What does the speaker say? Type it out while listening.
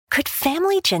Could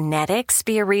family genetics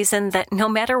be a reason that no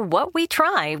matter what we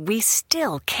try, we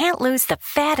still can't lose the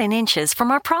fat and inches from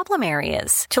our problem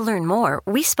areas? To learn more,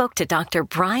 we spoke to Dr.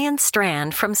 Brian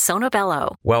Strand from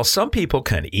Sonobello. While some people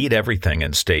can eat everything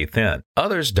and stay thin,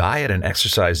 others diet and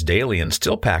exercise daily and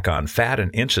still pack on fat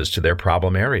and inches to their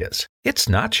problem areas. It's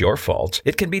not your fault.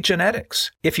 It can be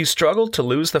genetics. If you struggle to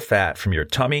lose the fat from your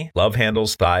tummy, love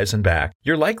handles, thighs, and back,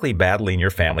 you're likely battling your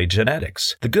family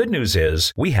genetics. The good news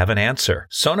is we have an answer.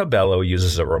 Sonobello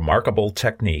uses a remarkable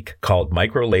technique called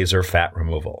microlaser fat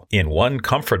removal. In one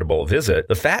comfortable visit,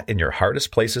 the fat in your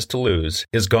hardest places to lose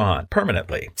is gone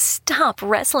permanently. Stop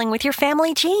wrestling with your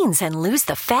family genes and lose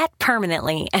the fat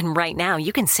permanently. And right now,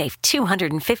 you can save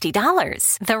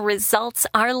 $250. The results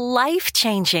are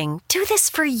life-changing. Do this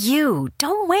for you.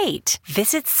 Don't wait.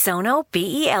 Visit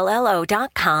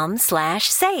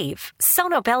sonobello.com/save.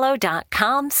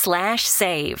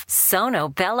 sonobello.com/save.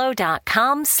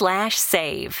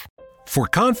 sonobello.com/save. For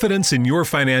confidence in your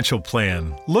financial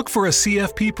plan, look for a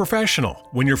CFP professional.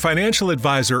 When your financial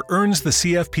advisor earns the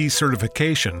CFP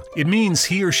certification, it means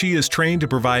he or she is trained to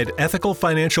provide ethical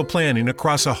financial planning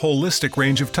across a holistic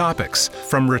range of topics,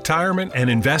 from retirement and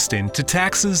investing to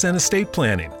taxes and estate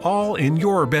planning, all in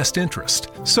your best interest.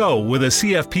 So, with a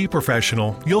CFP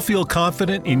professional, you'll feel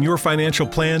confident in your financial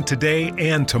plan today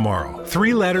and tomorrow.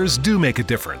 3 letters do make a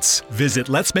difference. Visit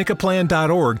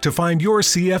letsmakeaplan.org to find your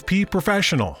CFP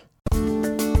professional.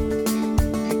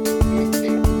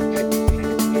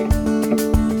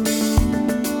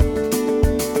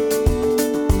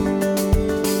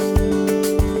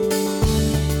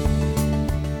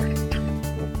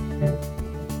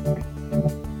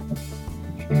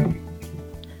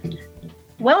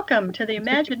 Welcome to the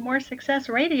Imagine More Success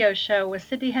radio show with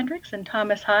Cindy Hendricks and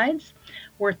Thomas Hides.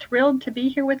 We're thrilled to be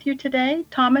here with you today.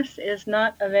 Thomas is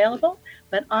not available,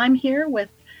 but I'm here with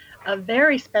a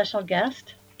very special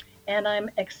guest, and I'm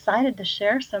excited to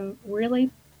share some really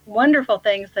wonderful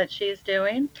things that she's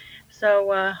doing.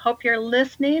 So hope you're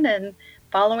listening and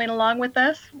following along with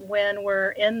us when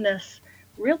we're in this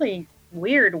really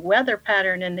weird weather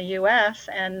pattern in the U.S.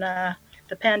 and the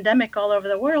pandemic all over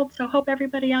the world. So hope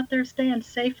everybody out there is staying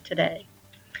safe today.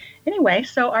 Anyway,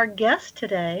 so our guest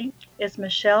today is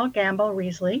Michelle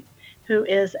Gamble-Risley, who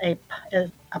is a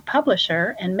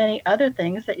publisher and many other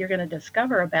things that you're going to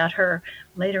discover about her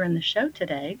later in the show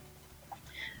today.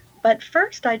 But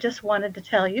first, I just wanted to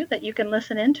tell you that you can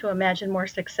listen into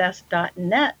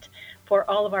ImagineMoreSuccess.net for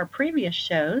all of our previous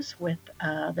shows with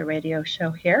the radio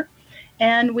show here.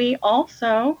 And we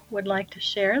also would like to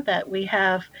share that we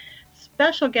have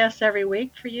special guests every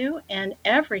week for you, and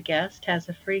every guest has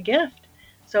a free gift.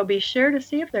 So be sure to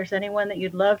see if there's anyone that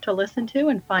you'd love to listen to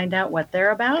and find out what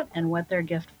they're about and what their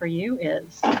gift for you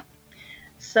is.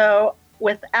 So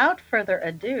without further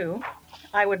ado,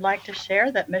 I would like to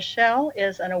share that Michelle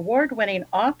is an award-winning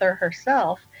author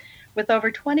herself with over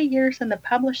 20 years in the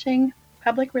publishing,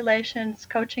 public relations,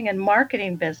 coaching, and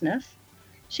marketing business.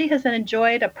 She has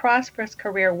enjoyed a prosperous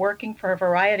career working for a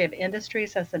variety of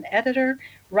industries as an editor,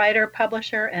 writer,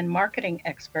 publisher, and marketing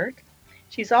expert.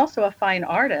 She's also a fine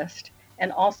artist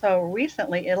and also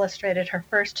recently illustrated her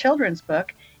first children's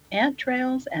book, Ant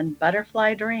Trails and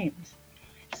Butterfly Dreams.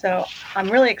 So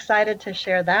I'm really excited to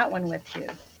share that one with you.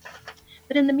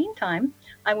 But in the meantime,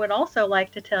 I would also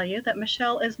like to tell you that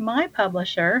Michelle is my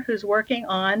publisher who's working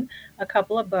on a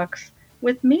couple of books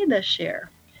with me this year.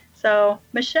 So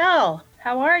Michelle,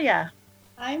 how are you?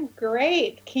 I'm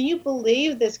great. Can you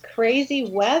believe this crazy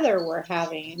weather we're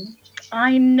having?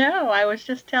 I know. I was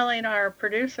just telling our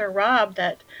producer, Rob,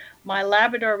 that my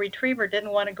Labrador Retriever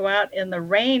didn't want to go out in the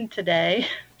rain today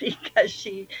because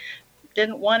she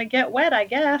didn't want to get wet, I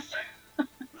guess.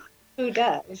 Who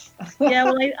does? Yeah,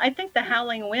 well, I think the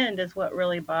howling wind is what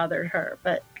really bothered her.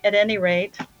 But at any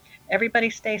rate, everybody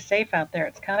stay safe out there.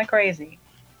 It's kind of crazy.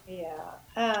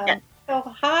 Yeah. So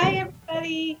hi,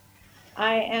 everybody.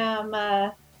 I am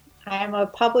a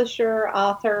publisher,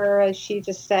 author, as she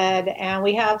just said, and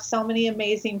we have so many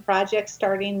amazing projects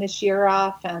starting this year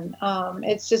off, and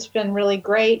it's just been really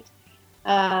great.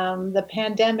 The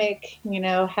pandemic,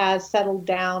 has settled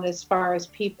down as far as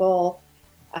people,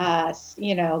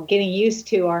 getting used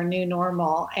to our new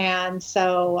normal. And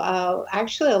so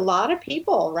actually a lot of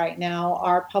people right now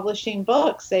are publishing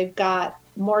books. They've got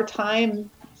more time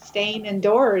staying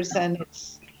indoors, and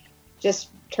it's just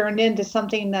turned into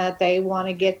something that they want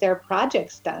to get their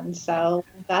projects done. So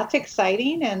that's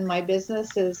exciting, and my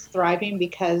business is thriving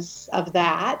because of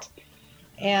that.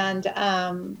 And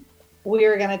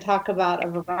we're going to talk about a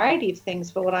variety of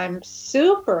things, but what I'm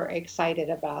super excited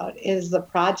about is the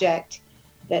project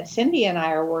that Cindy and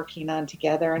I are working on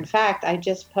together. In fact, I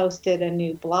just posted a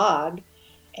new blog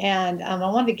And I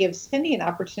wanted to give Cindy an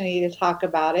opportunity to talk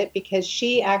about it because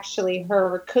she actually,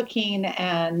 her cooking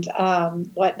and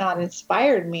whatnot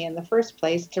inspired me in the first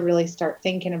place to really start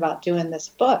thinking about doing this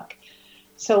book.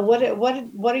 So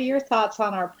what are your thoughts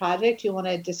on our project? You want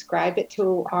to describe it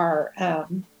to our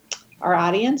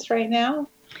audience right now?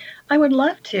 I would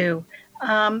love to.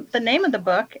 The name of the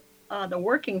book, the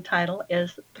working title,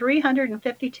 is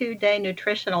 352-Day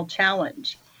Nutritional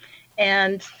Challenge.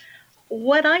 And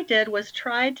what I did was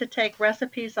try to take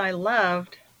recipes I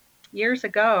loved years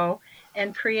ago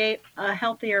and create a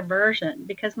healthier version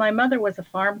because my mother was a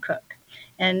farm cook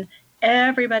and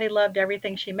everybody loved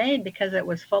everything she made because it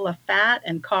was full of fat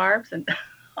and carbs and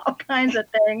all kinds of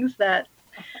things that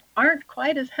aren't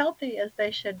quite as healthy as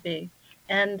they should be.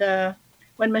 And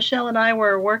when Michelle and I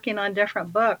were working on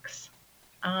different books,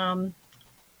 um,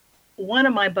 one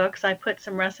of my books, I put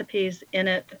some recipes in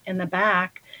it in the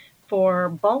back for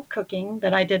bulk cooking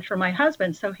that I did for my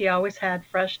husband. So he always had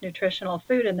fresh nutritional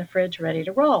food in the fridge ready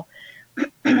to roll.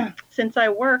 Since I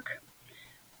work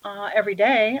every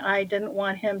day, I didn't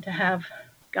want him to have,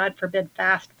 God forbid,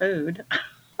 fast food.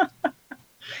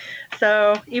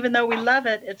 So even though we love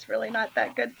it, it's really not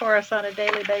that good for us on a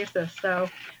daily basis. So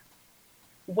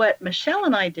what Michelle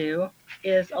and I do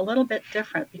is a little bit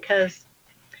different because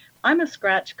I'm a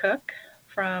scratch cook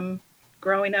from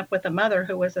growing up with a mother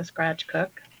who was a scratch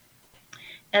cook.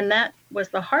 And that was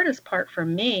the hardest part for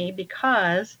me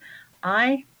because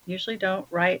I usually don't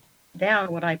write down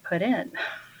what I put in.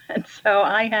 And so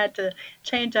I had to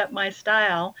change up my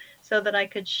style so that I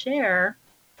could share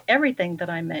everything that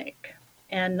I make.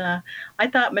 And I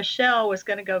thought Michelle was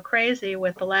going to go crazy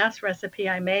with the last recipe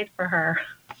I made for her.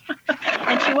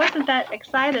 And she wasn't that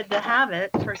excited to have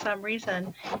it for some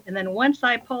reason. And then once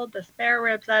I pulled the spare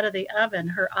ribs out of the oven,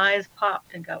 her eyes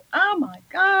popped and go, "Oh my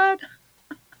God."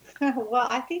 Well,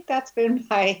 I think that's been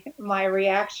my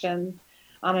reaction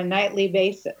on a nightly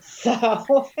basis.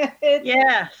 So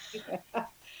Yes.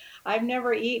 I've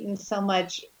never eaten so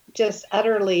much just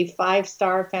utterly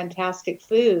 5-star fantastic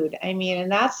food. I mean,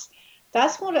 and that's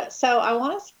what. So I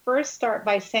want to first start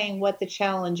by saying what the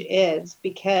challenge is,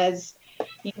 because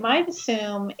you might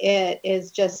assume it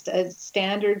is just a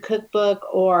standard cookbook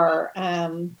or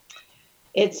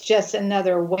it's just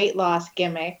another weight loss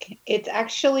gimmick. It's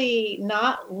actually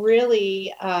not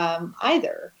really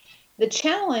either. The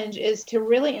challenge is to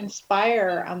really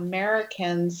inspire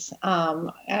Americans.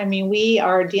 I mean, we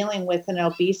are dealing with an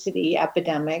obesity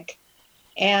epidemic,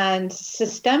 and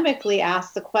systemically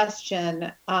ask the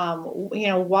question,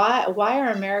 why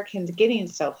are Americans getting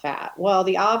so fat? Well,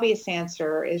 the obvious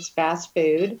answer is fast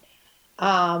food.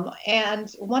 And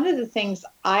one of the things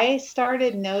I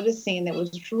started noticing that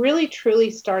was really, truly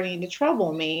starting to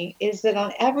trouble me is that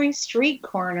on every street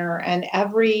corner and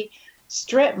every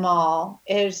strip mall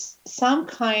is some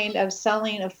kind of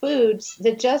selling of foods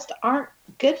that just aren't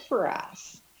good for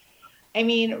us. I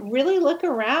mean, really look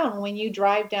around when you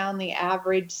drive down the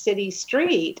average city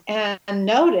street and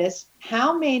notice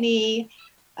how many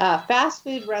fast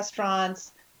food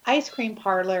restaurants, ice cream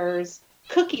parlors,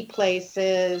 cookie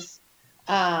places.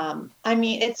 I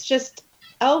mean, it's just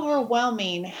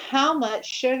overwhelming how much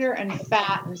sugar and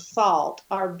fat and salt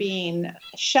are being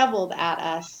shoveled at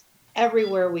us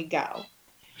everywhere we go.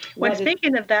 When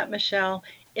speaking of that, Michelle,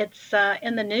 it's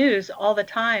in the news all the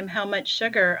time how much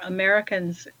sugar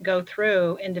Americans go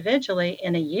through individually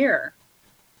in a year.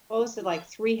 What was it, like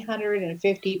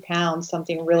 350 pounds,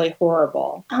 something really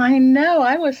horrible? I know.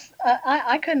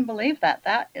 I couldn't believe that.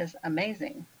 That is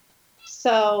amazing.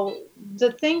 So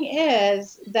the thing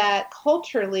is that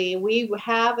culturally we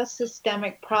have a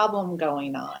systemic problem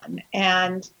going on,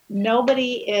 and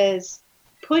nobody is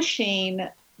pushing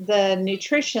the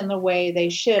nutrition the way they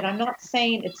should. I'm not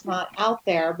saying it's not out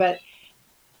there, but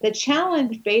the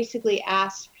challenge basically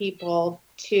asks people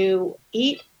to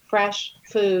eat fresh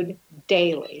food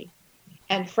daily.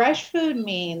 And fresh food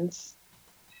means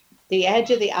the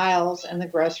edge of the aisles in the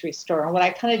grocery store. And what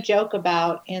I kind of joke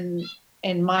about in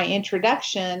my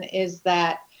introduction is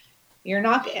that you're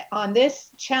not on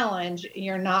this challenge,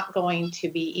 you're not going to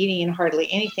be eating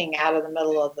hardly anything out of the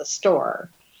middle of the store.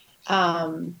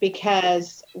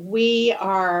 Because we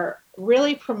are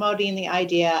really promoting the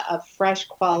idea of fresh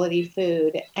quality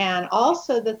food. And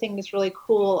also the thing that's really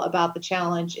cool about the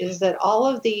challenge is that all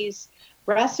of these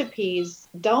recipes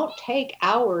don't take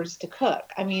hours to cook.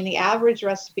 I mean, the average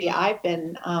recipe I've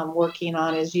been working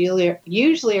on is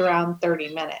usually around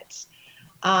 30 minutes.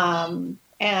 And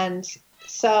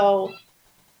so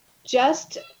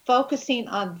just focusing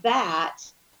on that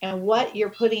and what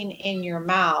you're putting in your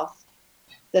mouth,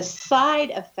 the side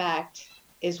effect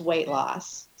is weight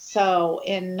loss. So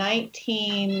in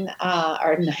 19,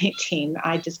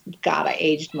 I just, God, I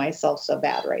aged myself so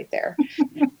bad right there.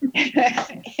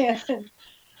 and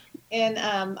in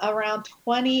around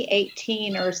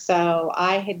 2018 or so,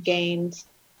 I'd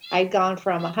gone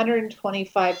from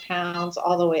 125 pounds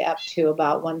all the way up to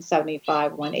about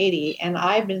 175, 180, and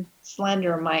I've been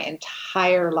slender my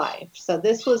entire life. So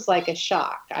this was like a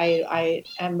shock. I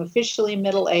am officially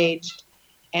middle-aged,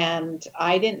 and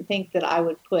I didn't think that I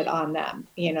would put on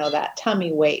that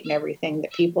tummy weight and everything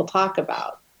that people talk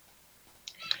about.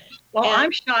 Well,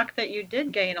 I'm shocked that you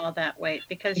did gain all that weight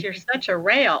because you're such a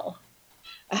rail.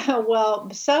 Well,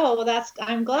 so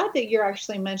I'm glad that you're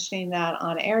actually mentioning that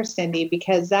on air, Cindy,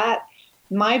 because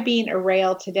my being a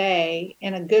rail today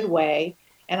in a good way,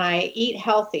 and I eat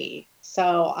healthy.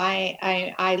 So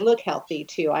I look healthy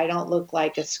too. I don't look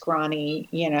like a scrawny,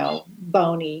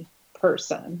 bony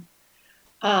person.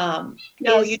 No,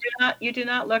 you do not. You do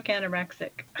not look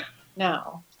anorexic.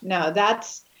 No,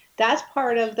 that's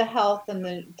part of the health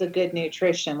and the good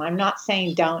nutrition. I'm not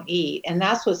saying don't eat. And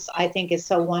that's what I think is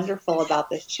so wonderful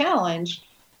about this challenge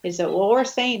is that what we're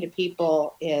saying to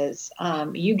people is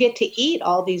you get to eat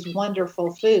all these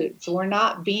wonderful foods. We're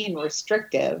not being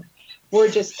restrictive. We're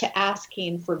just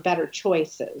asking for better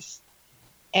choices.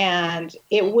 And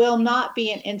it will not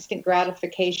be an instant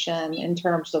gratification in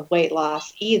terms of weight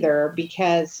loss either,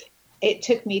 because it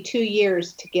took me 2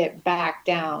 years to get back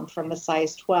down from a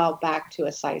size 12 back to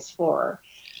a size 4.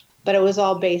 But it was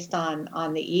all based on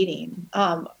the eating.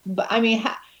 But I mean,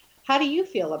 how do you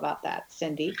feel about that,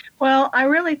 Cindy? Well, I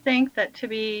really think that to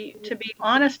be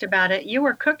honest about it, you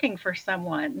were cooking for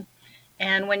someone.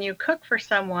 And when you cook for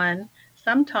someone,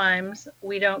 sometimes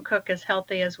we don't cook as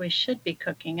healthy as we should be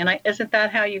cooking. And isn't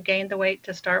that how you gained the weight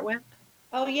to start with?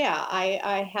 Oh, yeah.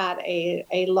 I had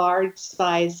a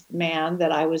large-sized man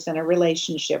that I was in a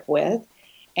relationship with,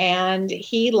 and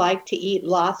he liked to eat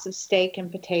lots of steak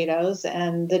and potatoes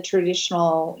and the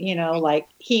traditional, like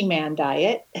He-Man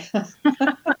diet.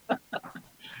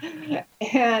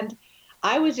 And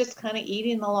I was just kind of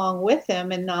eating along with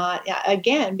him and not,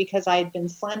 again, because I had been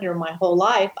slender my whole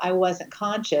life, I wasn't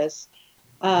conscious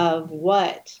of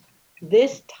what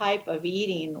this type of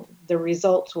eating, the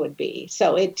results would be.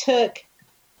 So it took,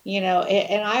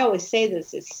 and I always say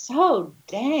this, it's so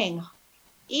dang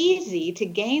easy to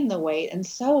gain the weight and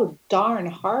so darn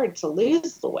hard to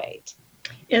lose the weight.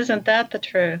 Isn't that the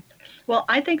truth? Well,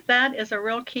 I think that is a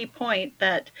real key point,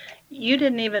 that you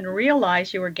didn't even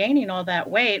realize you were gaining all that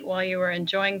weight while you were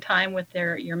enjoying time with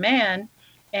your man.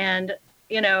 And,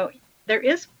 there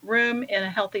is room in a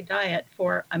healthy diet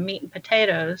for a meat and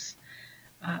potatoes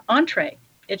entree.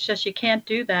 It's just you can't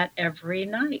do that every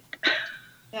night.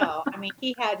 No, I mean,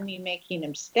 he had me making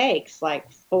him steaks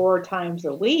like 4 times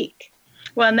a week.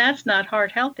 Well, and that's not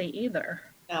heart healthy either.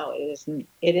 No, it isn't.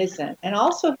 It isn't. And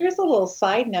also, here's a little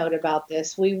side note about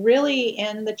this. We really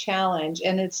end the challenge,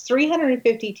 and it's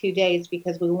 352 days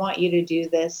because we want you to do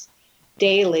this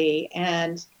daily,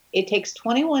 and it takes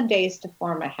 21 days to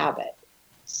form a habit.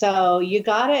 So you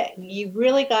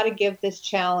really got to give this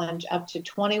challenge up to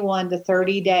 21 to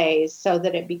 30 days so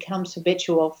that it becomes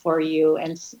habitual for you.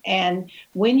 And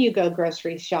when you go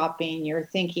grocery shopping, you're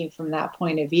thinking from that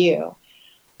point of view.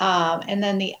 And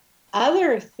then the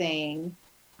other thing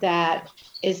that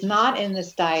is not in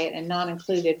this diet and not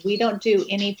included, we don't do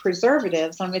any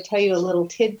preservatives. I'm going to tell you a little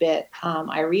tidbit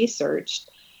I researched.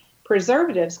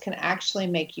 Preservatives can actually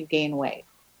make you gain weight.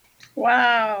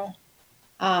 Wow.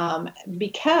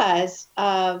 Because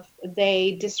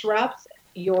they disrupt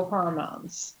your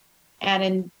hormones.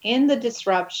 And in the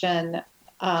disruption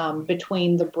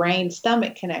between the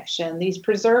brain-stomach connection, these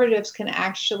preservatives can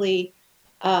actually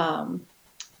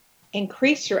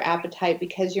increase your appetite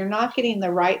because you're not getting the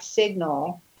right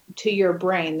signal to your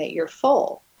brain that you're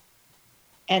full.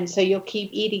 And so you'll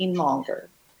keep eating longer.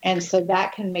 And so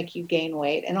that can make you gain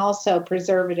weight. And also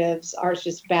preservatives are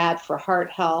just bad for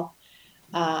heart health.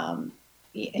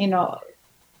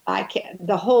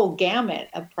 The whole gamut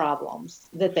of problems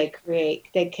that they create,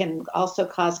 they can also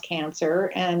cause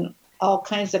cancer and all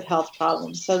kinds of health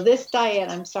problems. So this diet,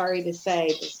 I'm sorry to say,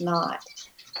 does not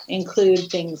include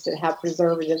things that have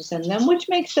preservatives in them, which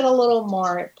makes it a little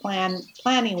more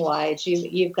planning wise.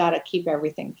 You've got to keep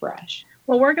everything fresh.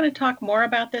 Well, we're going to talk more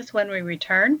about this when we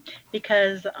return,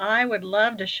 because I would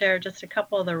love to share just a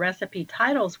couple of the recipe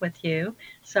titles with you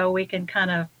so we can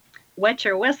kind of wet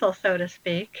your whistle, so to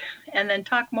speak, and then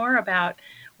talk more about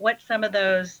what some of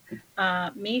those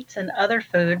meats and other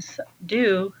foods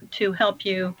do to help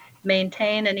you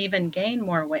maintain and even gain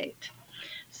more weight.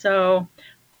 So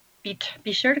be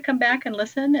sure to come back and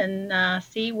listen and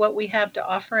see what we have to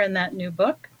offer in that new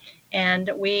book.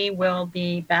 And we will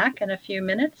be back in a few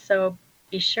minutes, so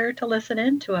be sure to listen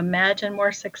in to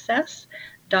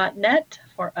imaginemoresuccess.net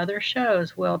for other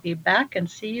shows. We'll be back and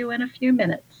see you in a few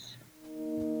minutes.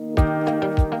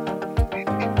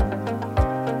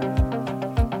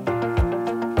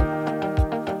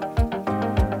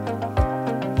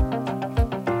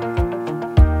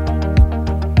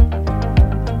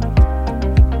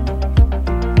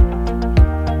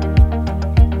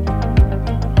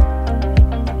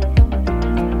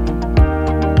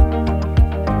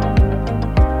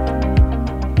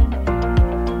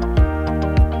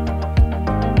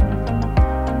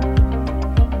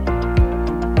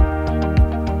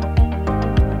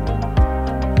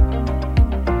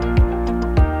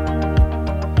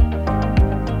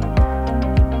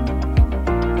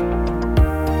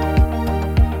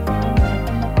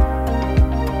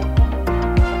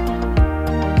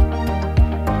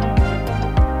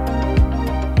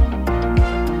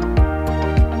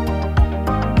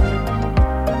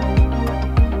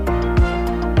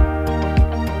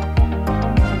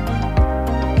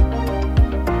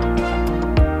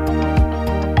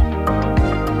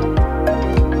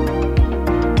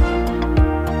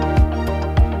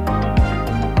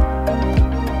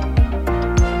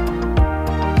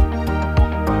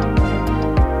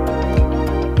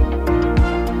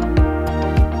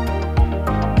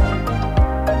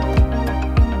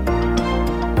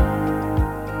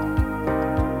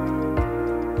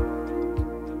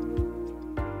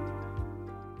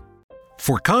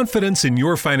 For confidence in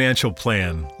your financial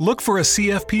plan, look for a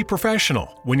CFP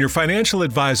professional. When your financial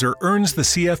advisor earns the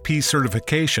CFP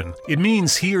certification, it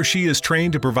means he or she is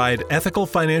trained to provide ethical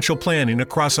financial planning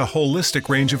across a holistic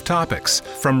range of topics,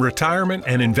 from retirement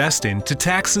and investing to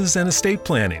taxes and estate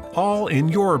planning, all in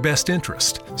your best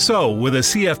interest. So, with a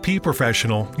CFP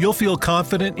professional, you'll feel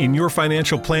confident in your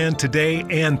financial plan today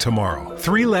and tomorrow.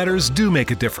 3 letters do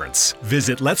make a difference.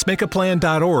 Visit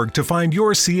letsmakeaplan.org to find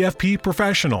your CFP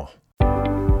professional.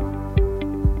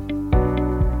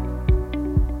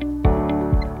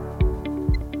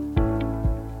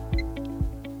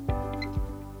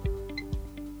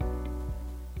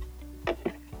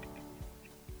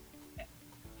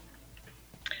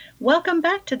 Welcome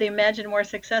back to the Imagine More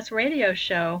Success radio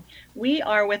show. We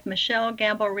are with Michelle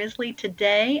Gamble-Risley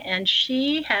today, and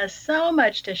she has so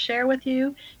much to share with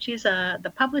you. She's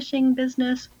the publishing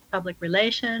business, public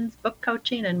relations, book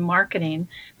coaching, and marketing.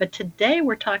 But today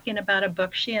we're talking about a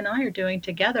book she and I are doing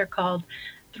together called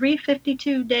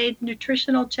 352-Day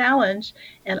Nutritional Challenge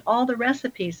and all the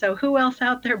recipes. So who else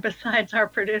out there besides our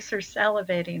producer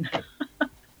salivating?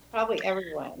 Probably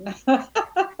everyone.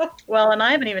 Well, and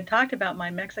I haven't even talked about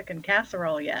my Mexican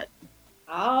casserole yet.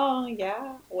 Oh,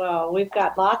 yeah. Well, we've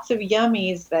got lots of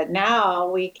yummies that now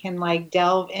we can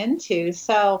delve into.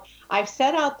 So I've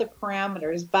set out the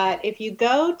parameters, but if you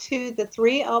go to the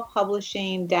 3L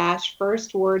Publishing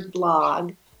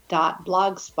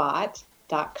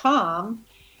firstwordblog.blogspot.com,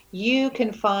 you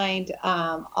can find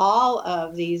all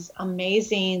of these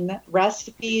amazing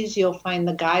recipes. You'll find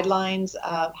the guidelines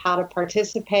of how to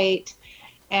participate.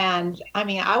 And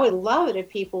I would love it if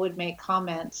people would make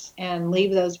comments and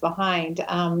leave those behind.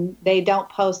 They don't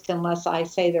post unless I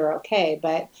say they're okay,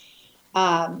 but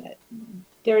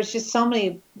there's just so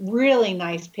many really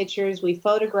nice pictures. We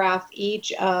photographed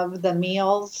each of the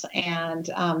meals, and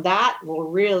that will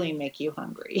really make you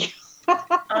hungry.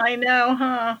 I know,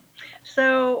 huh?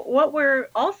 So what we're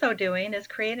also doing is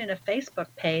creating a Facebook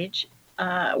page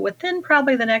within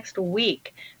probably the next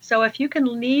week. So if you can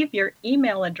leave your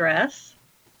email address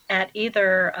at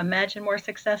either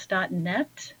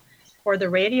imaginemoresuccess.net for the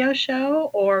radio show,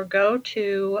 or go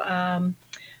to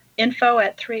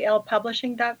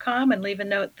info@3lpublishing.com and leave a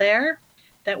note there,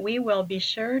 that we will be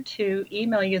sure to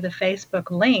email you the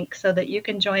Facebook link so that you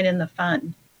can join in the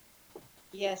fun.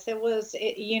 Yes,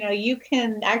 you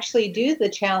can actually do the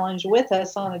challenge with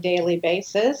us on a daily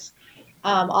basis.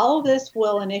 All of this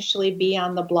will initially be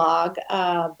on the blog,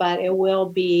 but it will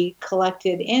be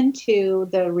collected into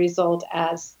the result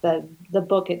as the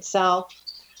book itself.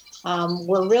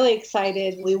 We're really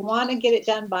excited. We want to get it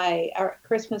done by our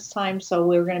Christmas time, so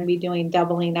we're going to be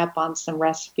doubling up on some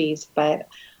recipes. But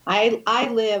I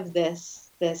live this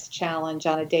challenge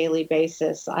on a daily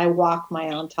basis. I walk my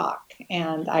own talk,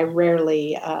 and I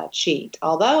rarely cheat,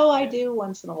 although I do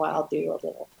once in a while do a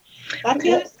little. That's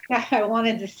the other thing I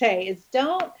wanted to say is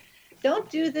don't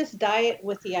do this diet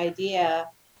with the idea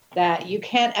that you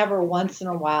can't ever once in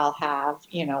a while have,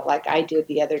 like I did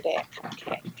the other day, a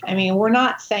cupcake. We're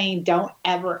not saying don't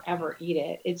ever eat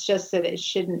it. It's just that it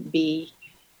shouldn't be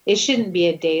a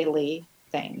daily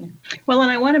thing. Well,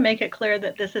 and I want to make it clear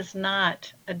that this is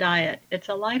not a diet. It's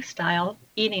a lifestyle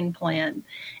eating plan.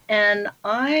 And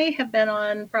I have been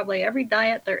on probably every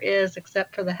diet there is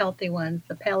except for the healthy ones,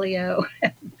 the paleo,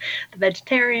 the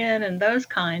vegetarian, and those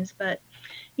kinds. But,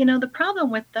 the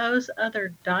problem with those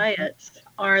other diets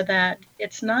are that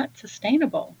it's not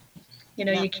sustainable.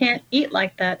 Yeah. You can't eat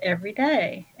like that every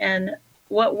day. And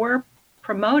what we're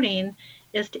promoting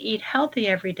is to eat healthy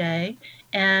every day.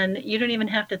 And you don't even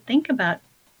have to think about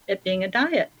it being a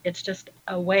diet. It's just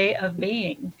a way of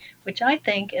being, which I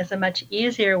think is a much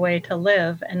easier way to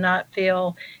live and not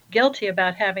feel guilty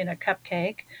about having a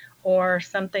cupcake or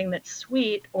something that's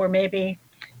sweet, or maybe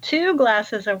 2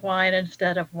 glasses of wine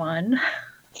instead of 1.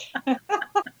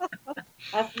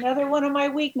 That's another one of my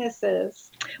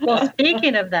weaknesses. Well,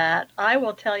 speaking of that, I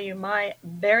will tell you my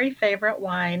very favorite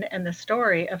wine and the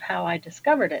story of how I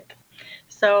discovered it.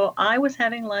 So I was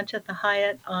having lunch at the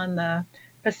Hyatt on the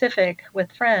Pacific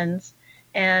with friends,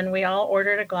 and we all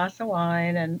ordered a glass of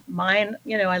wine. And mine,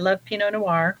 I love Pinot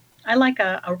Noir. I like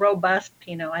a robust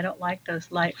Pinot. I don't like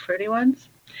those light fruity ones.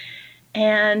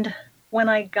 And when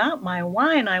I got my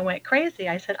wine, I went crazy.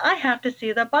 I said, I have to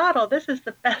see the bottle. This is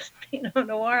the best Pinot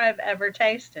Noir I've ever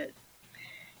tasted.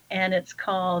 And it's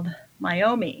called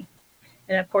Miami.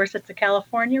 And of course, it's a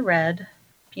California red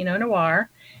Pinot Noir.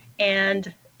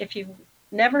 And if you've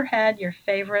never had your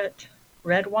favorite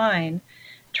red wine,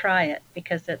 try it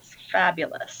because it's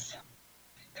fabulous.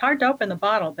 It's hard to open the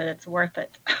bottle, but it's worth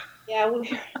it. Yeah,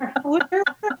 we're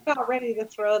about ready to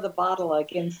throw the bottle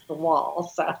against the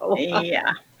wall. So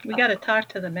yeah, we got to talk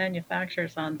to the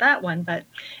manufacturers on that one. But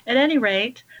at any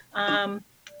rate, and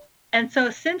so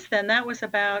since then, that was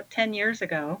about 10 years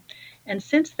ago. And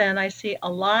since then, I see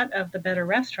a lot of the better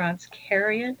restaurants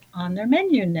carry it on their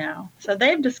menu now. So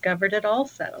they've discovered it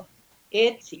also.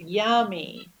 It's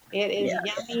yummy. It is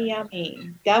yummy, yummy.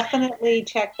 Definitely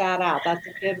check that out. That's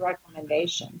a good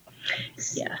recommendation.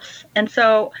 Yes. And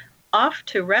so off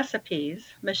to recipes.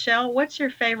 Michelle, what's your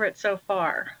favorite so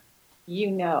far?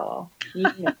 You know.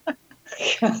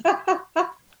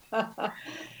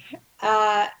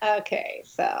 Okay,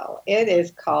 so it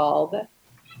is called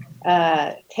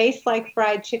Tastes Like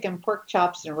Fried Chicken, Pork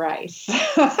Chops, and Rice.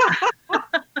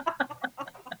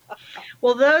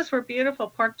 Well, those were beautiful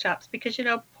pork chops because,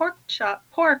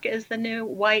 pork is the new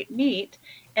white meat,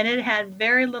 and it had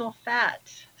very little fat.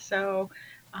 So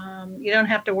you don't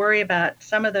have to worry about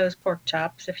some of those pork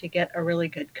chops if you get a really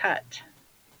good cut.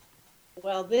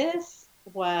 Well, this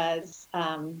was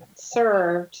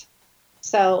served.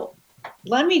 So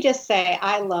let me just say,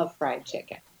 I love fried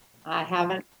chicken. I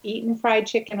haven't eaten fried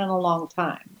chicken in a long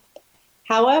time.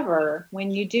 However, when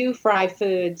you do fry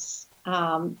foods,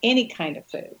 any kind of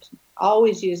food,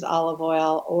 always use olive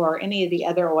oil or any of the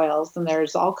other oils. And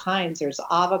there's all kinds. There's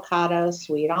avocado,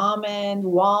 sweet almond,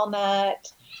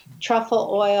 walnut, truffle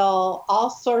oil, all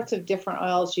sorts of different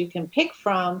oils you can pick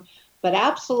from. But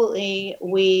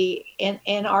absolutely,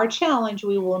 in our challenge,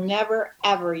 we will never,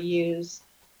 ever use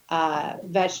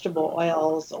vegetable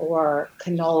oils or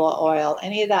canola oil,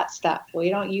 any of that stuff.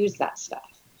 We don't use that stuff.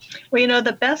 Well,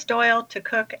 the best oil to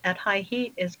cook at high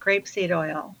heat is grapeseed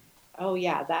oil. Oh,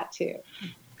 yeah, that too.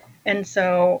 And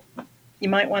so you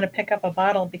might want to pick up a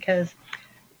bottle because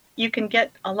you can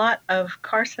get a lot of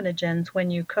carcinogens when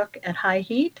you cook at high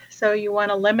heat. So you want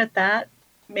to limit that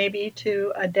maybe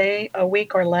to a day, a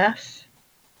week, or less,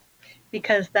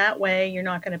 because that way you're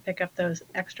not going to pick up those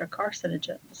extra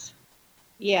carcinogens.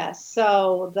 Yes.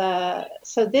 So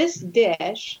this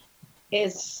dish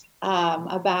is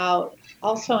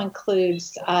also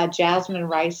includes jasmine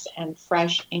rice and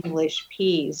fresh English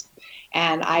peas.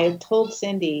 And I had told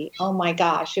Cindy, oh my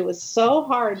gosh, it was so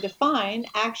hard to find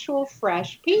actual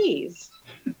fresh peas.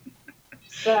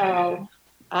 So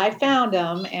I found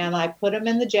them and I put them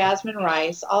in the jasmine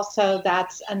rice. Also,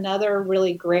 that's another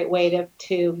really great way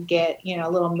to get, a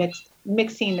little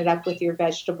mixing it up with your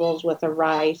vegetables with a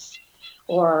rice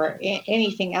or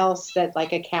anything else that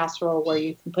like a casserole where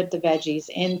you can put the veggies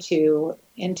into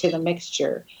the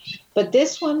mixture. But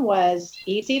this one was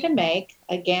easy to make.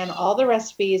 Again, all the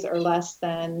recipes are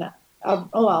around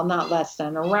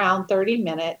 30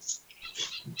 minutes.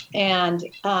 And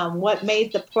what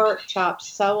made the pork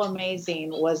chops so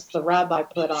amazing was the rub I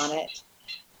put on it.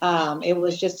 It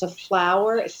was just a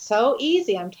flour. It's so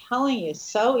easy. I'm telling you,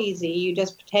 so easy. You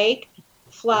just take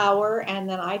flour, and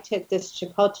then I took this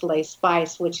chipotle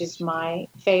spice, which is my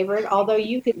favorite, although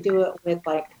you could do it with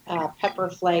like pepper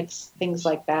flakes, things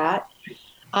like that.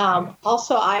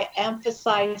 Also, I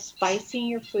emphasize spicing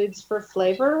your foods for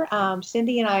flavor.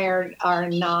 Cindy and I are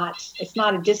not, it's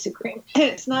not a disagreement.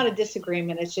 It's not a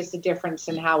disagreement. It's just a difference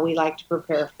in how we like to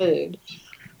prepare food.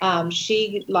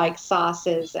 She likes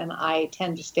sauces, and I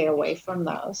tend to stay away from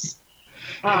those.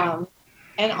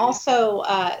 And also,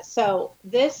 so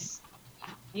this,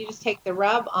 you just take the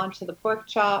rub onto the pork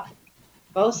chop,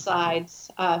 both sides.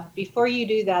 Before you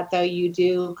do that, though, you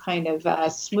do kind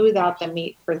of smooth out the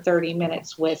meat for 30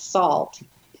 minutes with salt.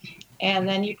 And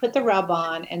then you put the rub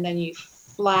on, and then you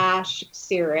flash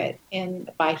sear it in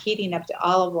by heating up the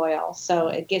olive oil, so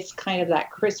it gets kind of that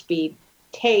crispy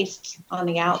taste on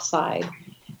the outside.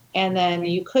 And then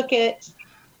you cook it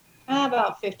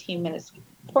about 15 minutes.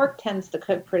 Pork tends to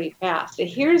cook pretty fast. So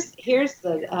here's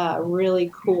the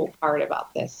really cool part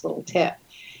about this little tip.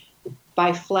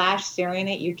 By flash searing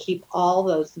it, you keep all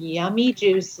those yummy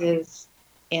juices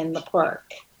in the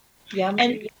pork.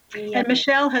 Yummy. And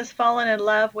Michelle has fallen in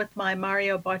love with my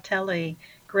Mario Bartelli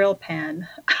grill pan.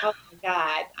 Oh my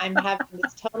God, I'm having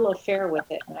this total affair with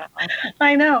it now.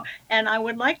 I know. And I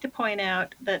would like to point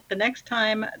out that the next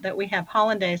time that we have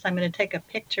hollandaise, I'm going to take a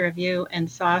picture of you and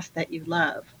sauce that you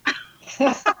love.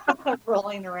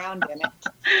 Rolling around in it.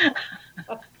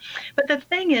 But the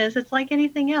thing is, it's like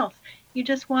anything else. You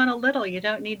just want a little. You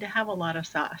don't need to have a lot of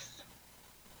sauce.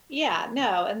 Yeah,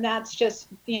 no, and that's just,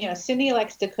 Cindy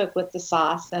likes to cook with the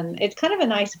sauce, and it's kind of a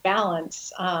nice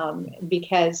balance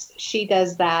because she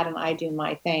does that and I do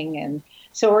my thing. And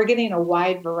so we're getting a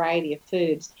wide variety of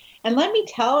foods. And let me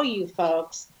tell you,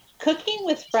 folks, cooking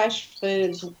with fresh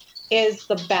foods is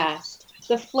the best.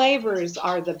 The flavors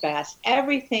are the best.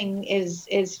 Everything is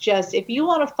just, if you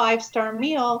want a 5-star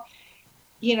meal,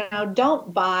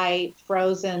 don't buy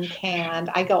frozen, canned.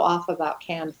 I go off about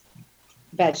canned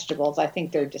vegetables. I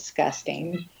think they're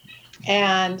disgusting.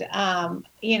 And,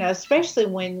 especially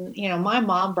when, my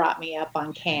mom brought me up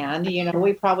on canned,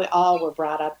 we probably all were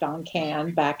brought up on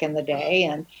canned back in the day.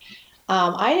 And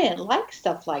I didn't like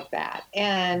stuff like that.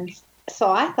 And so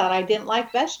I thought I didn't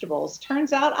like vegetables.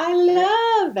 Turns out I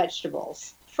love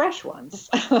vegetables, fresh ones.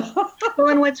 Well,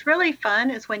 and what's really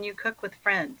fun is when you cook with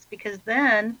friends, because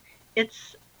then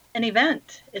it's an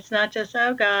event. It's not just,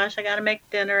 oh gosh, I got to make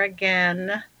dinner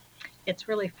again. It's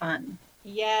really fun.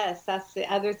 Yes, that's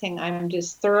the other thing. I'm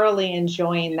just thoroughly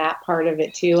enjoying that part of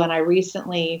it too. And I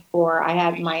recently, I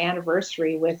had my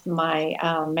anniversary with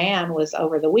my man was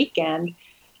over the weekend,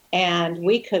 and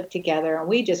we cooked together, and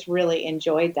we just really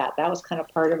enjoyed that. That was kind of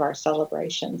part of our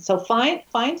celebration. So find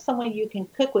someone you can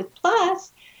cook with.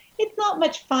 Plus, it's not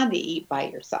much fun to eat by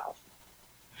yourself.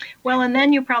 Well, and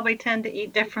then you probably tend to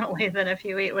eat differently than if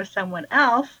you eat with someone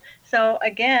else. So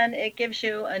again, it gives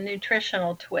you a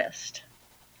nutritional twist.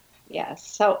 Yes.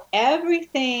 So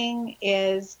everything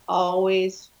is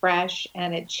always fresh,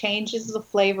 and it changes the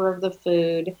flavor of the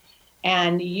food.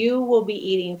 And you will be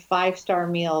eating 5-star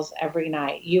meals every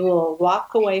night. You will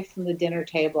walk away from the dinner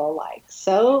table like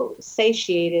so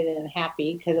satiated and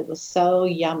happy because it was so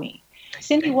yummy.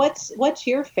 Cindy, what's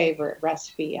your favorite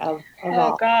recipe of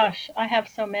all? Oh gosh, I have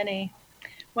so many.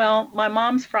 Well, my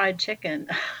mom's fried chicken.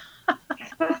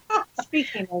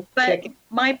 Speaking of chicken.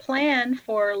 My plan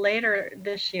for later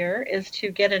this year is to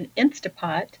get an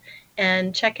Instapot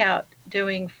and check out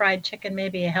doing fried chicken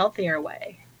maybe a healthier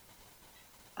way.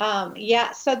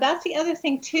 Yeah, so that's the other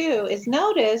thing too, is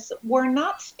notice we're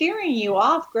not steering you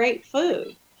off great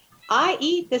food. I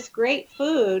eat this great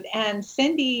food, and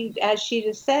Cindy, as she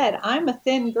just said, I'm a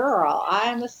thin girl.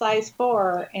 I'm a size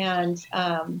 4, and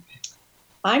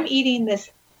I'm eating this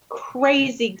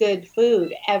crazy good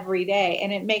food every day,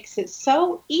 and it makes it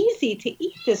so easy to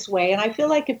eat this way. And I feel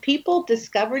like if people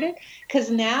discovered it, because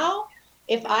now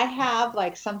if I have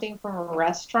like something from a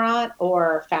restaurant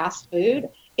or fast food,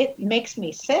 it makes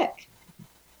me sick.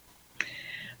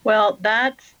 Well,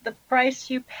 that's the price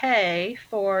you pay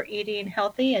for eating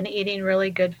healthy and eating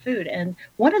really good food. And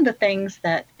one of the things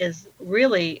that is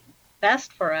really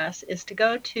best for us is to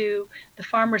go to the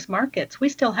farmers markets. We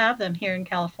still have them here in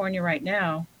California right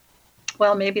now.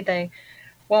 Well, maybe they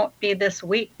won't be this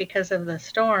week because of the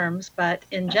storms, but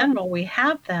in general, we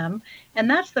have them. And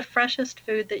that's the freshest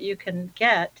food that you can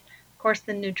get. Of course,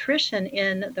 the nutrition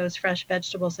in those fresh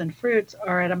vegetables and fruits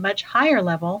are at a much higher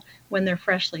level when they're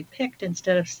freshly picked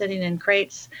instead of sitting in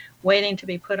crates waiting to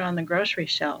be put on the grocery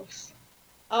shelves.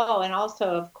 Oh, and also,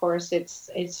 of course,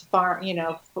 it's farm,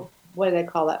 what do they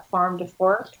call that? Farm to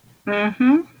fork.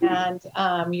 Mm-hmm. And it's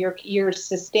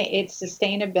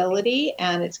sustainability,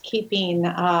 and it's keeping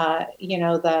the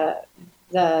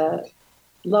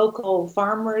local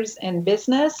farmers and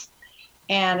business.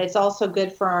 And it's also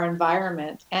good for our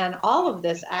environment. And all of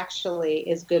this actually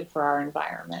is good for our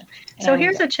environment. So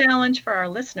here's a challenge for our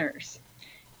listeners.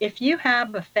 If you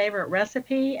have a favorite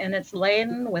recipe and it's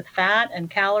laden with fat and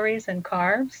calories and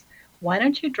carbs, why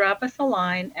don't you drop us a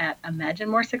line at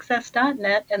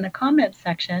imaginemoresuccess.net in the comments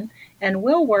section, and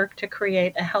we'll work to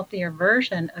create a healthier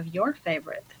version of your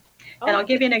favorite. And I'll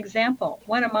give you an example.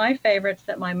 One of my favorites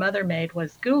that my mother made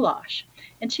was goulash.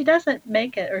 And she didn't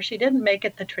make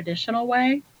it the traditional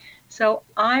way. So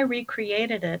I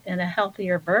recreated it in a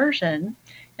healthier version.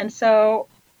 And so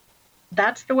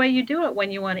that's the way you do it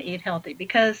when you want to eat healthy,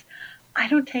 because I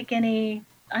don't take any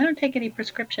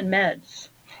prescription meds.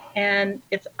 And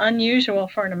it's unusual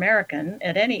for an American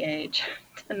at any age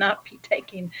to not be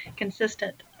taking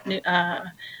consistent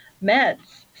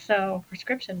meds, so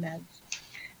prescription meds.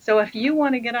 So if you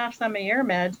want to get off some of your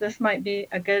meds, this might be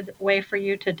a good way for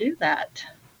you to do that.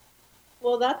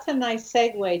 Well, that's a nice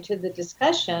segue to the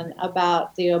discussion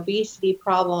about the obesity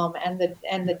problem and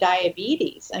the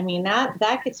diabetes. I mean,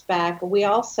 that gets back. We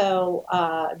also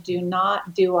do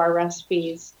not do our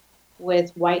recipes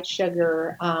with white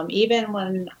sugar. Even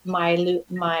when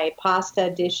my pasta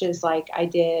dishes, like I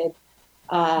did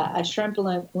a shrimp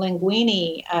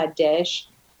linguine dish,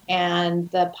 and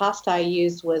the pasta I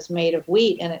used was made of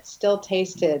wheat, and it still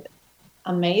tasted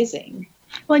amazing.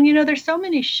 Well, and there's so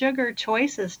many sugar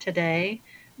choices today,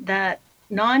 that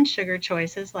non-sugar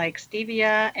choices like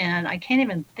stevia, and I can't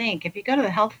even think. If you go to the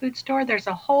health food store, there's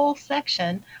a whole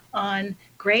section on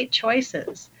great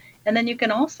choices. And then you can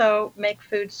also make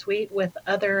food sweet with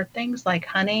other things like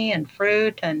honey and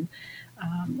fruit, and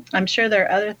I'm sure there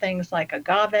are other things like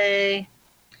agave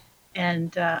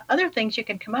and other things you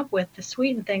can come up with to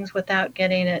sweeten things without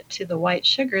getting it to the white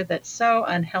sugar that's so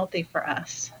unhealthy for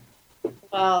us.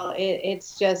 Well,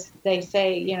 it's just, they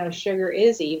say, sugar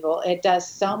is evil. It does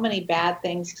so many bad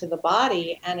things to the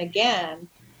body. And again,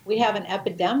 we have an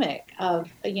epidemic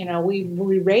of,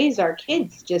 we raise our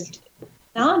kids just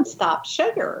nonstop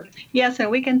sugar. Yes,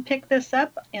 and we can pick this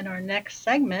up in our next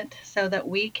segment so that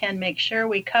we can make sure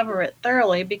we cover it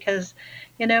thoroughly, because,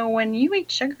 when you eat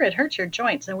sugar, it hurts your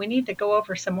joints, and we need to go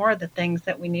over some more of the things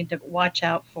that we need to watch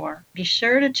out for. Be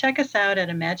sure to check us out at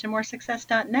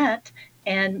imaginemoresuccess.net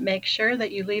and make sure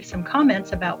that you leave some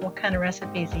comments about what kind of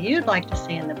recipes you'd like to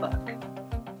see in the book.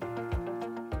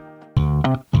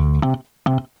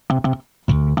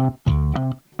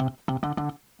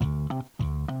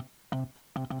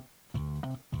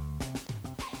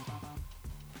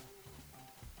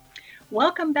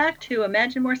 Welcome back to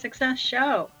Imagine More Success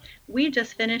Show. We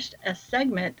just finished a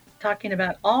segment talking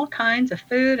about all kinds of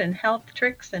food and health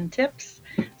tricks and tips.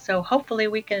 So hopefully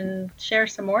we can share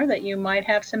some more that you might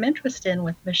have some interest in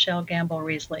with Michelle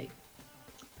Gamble-Riesly.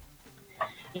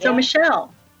 Yeah. So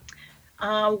Michelle,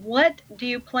 what do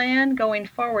you plan going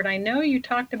forward? I know you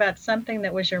talked about something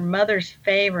that was your mother's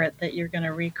favorite that you're going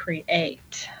to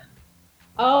recreate.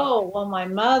 Oh, well, my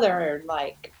mother,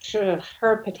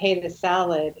 her potato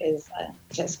salad is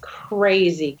just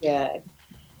crazy good.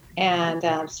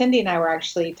 And Cindy and I were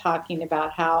actually talking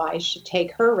about how I should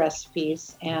take her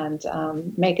recipes and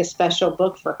make a special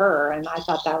book for her. And I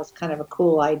thought that was kind of a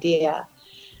cool idea.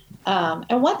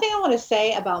 And one thing I want to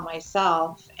say about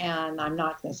myself, and I'm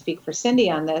not going to speak for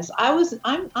Cindy on this, was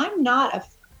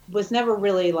never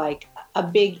really like a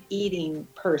big eating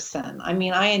person. I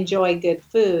mean, I enjoy good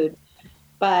food.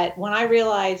 But when I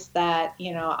realized that,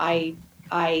 I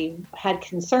had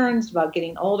concerns about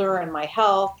getting older and my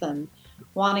health and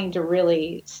wanting to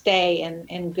really stay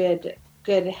in good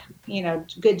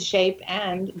shape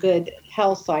and good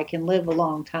health so I can live a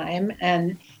long time,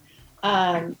 and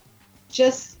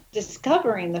just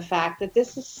discovering the fact that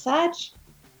this is such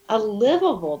a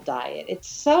livable diet. It's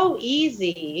so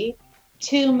easy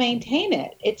to maintain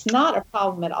it. It's not a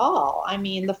problem at all. I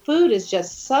mean, the food is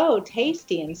just so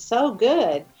tasty and so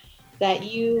good that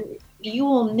you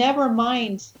will never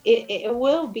mind. It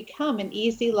will become an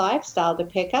easy lifestyle to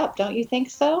pick up. Don't you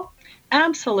think so?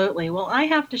 Absolutely. Well, I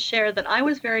have to share that I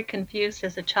was very confused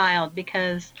as a child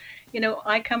because,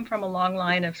 I come from a long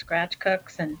line of scratch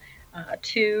cooks and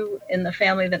two in the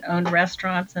family that owned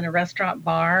restaurants and a restaurant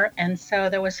bar. And so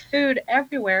there was food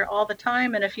everywhere all the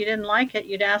time. And if you didn't like it,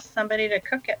 you'd ask somebody to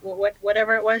cook it,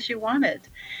 whatever it was you wanted.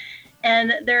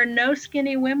 And there are no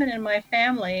skinny women in my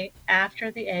family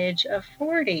after the age of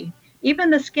 40. Even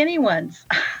the skinny ones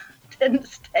didn't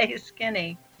stay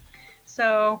skinny.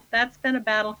 So that's been a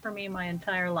battle for me my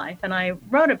entire life. And I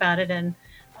wrote about it in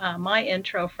my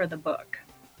intro for the book.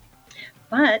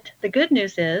 But the good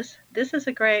news is this is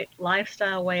a great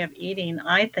lifestyle way of eating,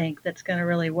 I think, that's going to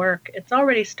really work. It's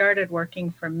already started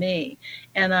working for me,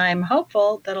 and I'm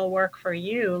hopeful that it'll work for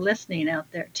you listening out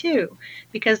there too,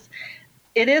 because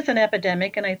it is an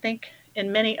epidemic, and I think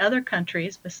in many other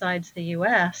countries besides the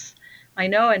U.S., I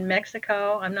know in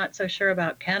Mexico, I'm not so sure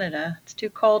about Canada. It's too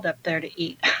cold up there to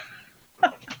eat.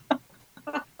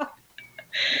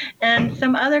 And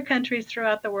some other countries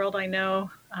throughout the world, I know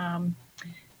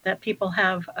that people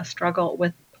have a struggle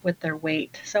with their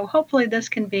weight. So hopefully this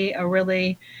can be a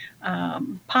really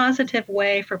positive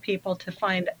way for people to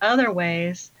find other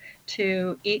ways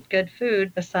to eat good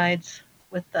food besides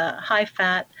with the high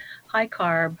fat, high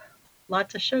carb,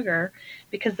 lots of sugar,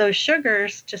 because those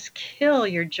sugars just kill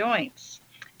your joints,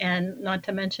 and not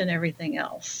to mention everything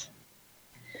else.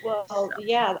 Well,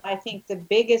 yeah, I think the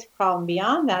biggest problem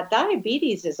beyond that,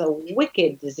 diabetes is a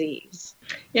wicked disease.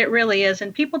 It really is.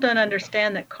 And people don't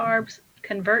understand that carbs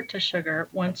convert to sugar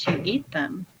once you eat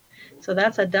them. So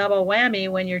that's a double whammy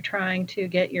when you're trying to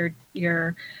get your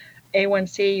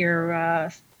A1C,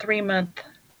 your 3-month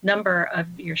number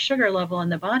of your sugar level in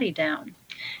the body down.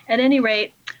 At any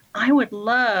rate, I would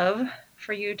love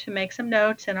for you to make some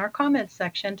notes in our comments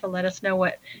section to let us know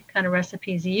what kind of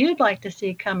recipes you'd like to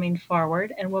see coming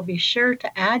forward, and we'll be sure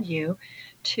to add you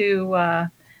to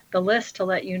the list to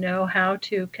let you know how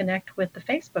to connect with the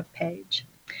Facebook page.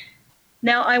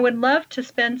 Now, I would love to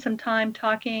spend some time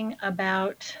talking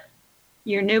about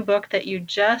your new book that you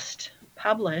just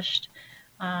published,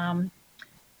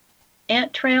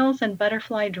 Ant Trails and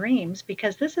Butterfly Dreams,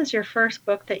 because this is your first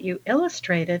book that you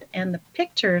illustrated, and the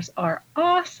pictures are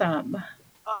awesome.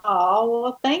 Oh,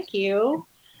 well, thank you.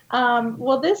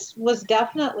 Well, this was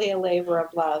definitely a labor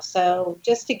of love. So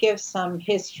just to give some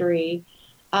history,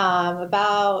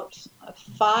 about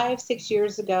 5-6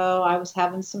 years ago, I was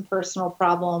having some personal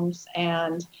problems,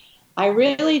 and I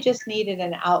really just needed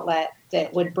an outlet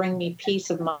that would bring me peace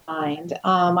of mind.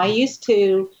 I used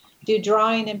to do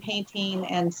drawing and painting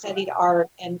and studied art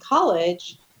in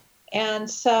college. And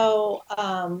so,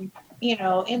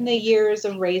 in the years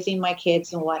of raising my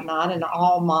kids and whatnot, and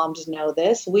all moms know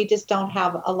this, we just don't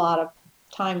have a lot of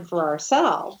time for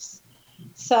ourselves.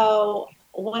 So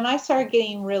when I started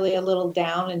getting really a little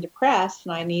down and depressed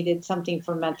and I needed something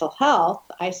for mental health,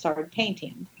 I started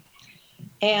painting.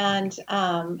 And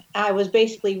I was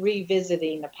basically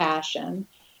revisiting a passion.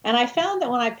 And I found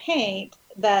that when I paint,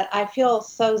 that I feel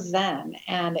so zen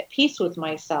and at peace with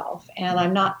myself, and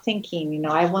I'm not thinking,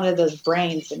 I have one of those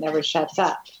brains that never shuts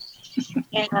up.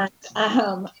 And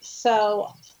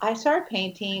so I started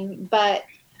painting, but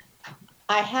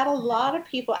I had a lot of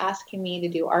people asking me to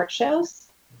do art shows,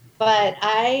 but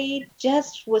I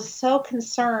just was so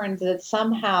concerned that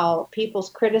somehow people's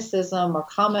criticism or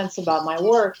comments about my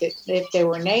work, that if they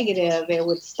were negative, it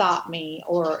would stop me,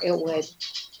 or it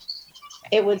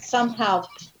would somehow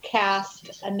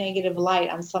cast a negative light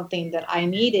on something that I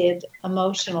needed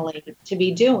emotionally to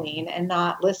be doing and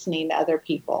not listening to other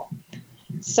people.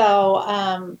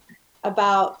 So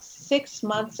about 6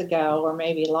 months ago, or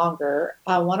maybe longer,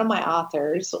 one of my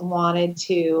authors wanted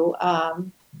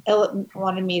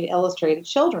me to illustrate a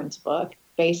children's book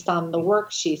based on the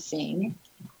work she's seen.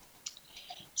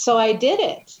 So I did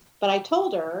it, but I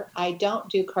told her I don't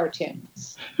do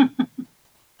cartoons.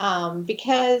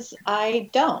 Because I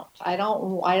don't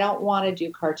want to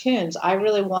do cartoons. I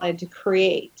really wanted to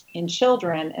create in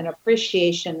children an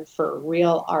appreciation for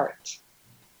real art.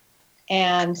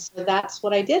 And so that's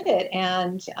what I did it.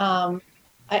 And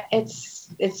it's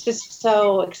just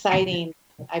so exciting.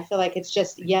 I feel like it's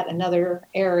just yet another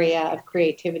area of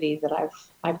creativity that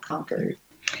I've conquered.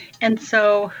 And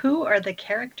so who are the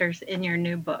characters in your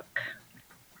new book?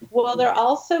 Well, they're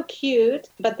all so cute,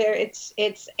 but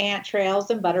it's ant trails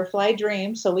and butterfly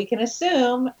dreams, so we can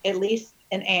assume at least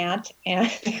an ant and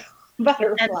a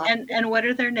butterfly. And what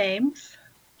are their names?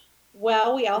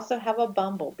 Well, we also have a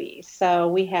bumblebee. So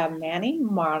we have Manny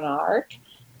Monarch,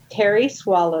 Terry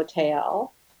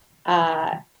Swallowtail,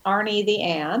 Arnie the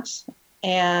ant,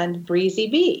 and Breezy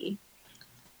Bee.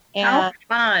 And, how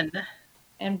fun!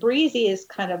 And Breezy is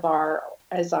kind of our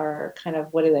kind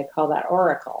of, what do they call that,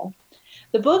 oracle.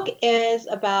 The book is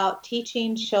about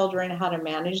teaching children how to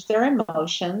manage their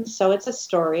emotions. So it's a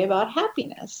story about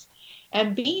happiness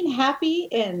and being happy.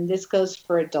 And this goes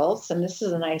for adults. And this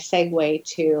is a nice segue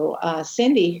to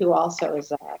Cindy, who also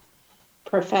is a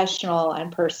professional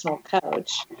and personal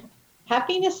coach.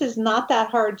 Happiness is not that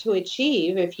hard to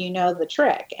achieve if you know the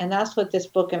trick. And that's what this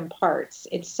book imparts.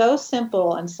 It's so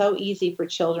simple and so easy for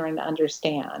children to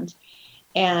understand.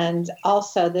 And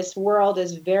also, this world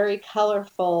is very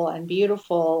colorful and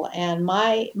beautiful. And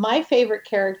my favorite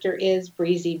character is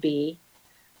Breezy Bee,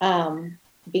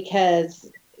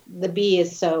 because the bee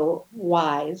is so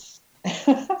wise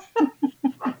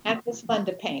and it's fun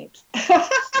to paint.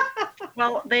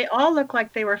 Well, they all look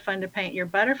like they were fun to paint. Your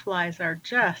butterflies are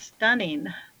just stunning.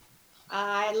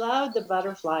 I love the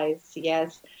butterflies,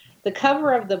 yes. The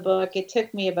cover of the book, it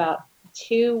took me about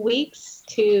 2 weeks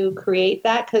to create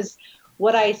that, because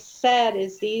what I said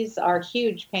is these are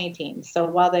huge paintings. So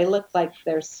while they look like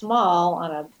they're small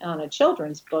on a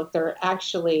children's book, they're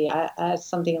actually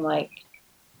something like,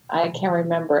 I can't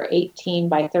remember, 18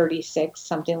 by 36,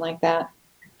 something like that.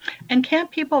 And can't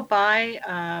people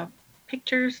buy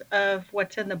pictures of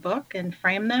what's in the book and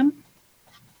frame them?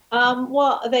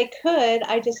 Well, they could.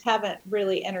 I just haven't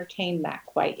really entertained that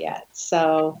quite yet.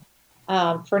 So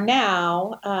for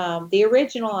now, the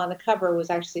original on the cover was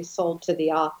actually sold to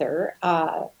the author.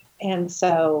 And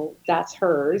so that's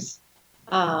hers.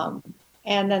 And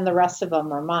then the rest of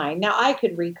them are mine. Now, I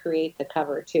could recreate the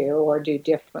cover too, or do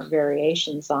different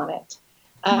variations on it.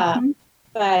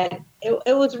 But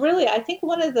it was really, I think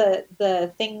one of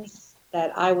the things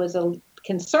that I was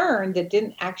concerned that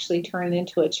didn't actually turn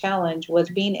into a challenge was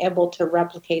being able to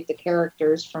replicate the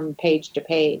characters from page to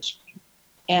page.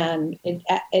 And it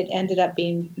ended up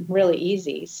being really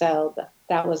easy. So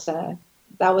that was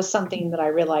something that I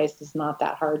realized is not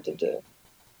that hard to do.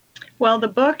 Well, the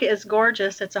book is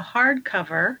gorgeous. It's a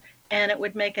hardcover, and it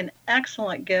would make an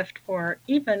excellent gift for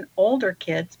even older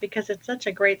kids because it's such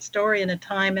a great story in a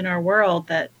time in our world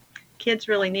that kids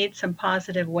really need some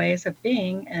positive ways of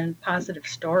being and positive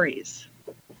stories.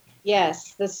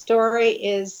 Yes, the story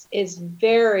is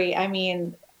very, I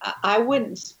mean, I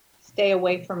wouldn't stay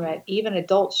away from it. Even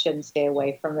adults shouldn't stay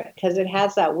away from it because it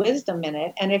has that wisdom in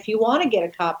it. And if you want to get a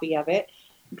copy of it,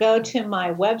 go to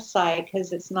my website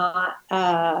because it's not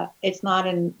a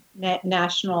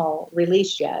national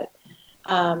release yet.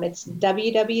 It's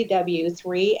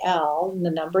www.3L,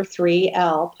 the number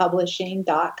 3L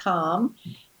publishing.com.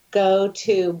 Go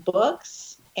to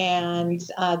books and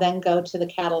then go to the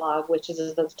catalog, which is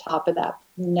at the top of that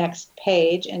next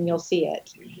page, and you'll see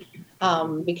it.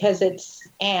 Because it's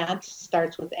Aunt,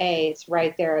 starts with A, it's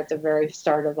right there at the very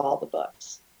start of all the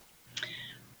books.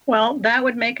 Well, that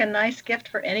would make a nice gift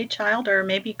for any child, or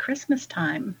maybe Christmas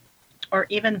time, or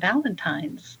even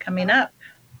Valentine's coming up.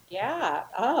 Yeah.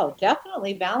 Oh,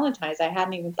 definitely Valentine's. I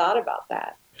hadn't even thought about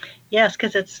that. Yes,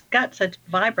 because it's got such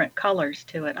vibrant colors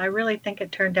to it. I really think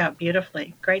it turned out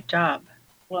beautifully. Great job.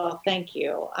 Well, thank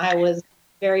you. I was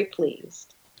very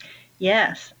pleased.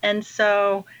 Yes. And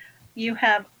so you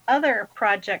have other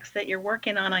projects that you're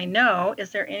working on, I know.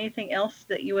 Is there anything else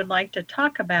that you would like to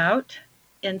talk about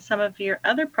in some of your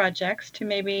other projects to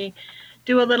maybe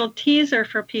do a little teaser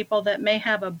for people that may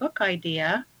have a book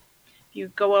idea?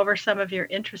 You go over some of your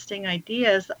interesting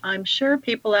ideas. I'm sure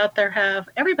people out there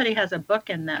everybody has a book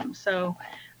in them. So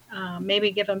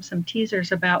maybe give them some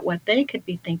teasers about what they could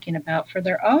be thinking about for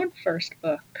their own first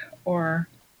book. Well,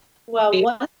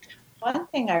 one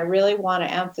thing I really want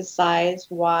to emphasize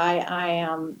why I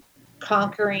am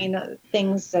conquering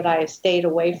things that I stayed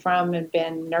away from and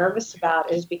been nervous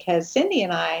about is because Cindy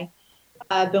and I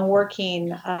have been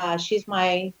working. She's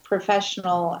my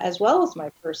professional as well as my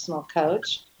personal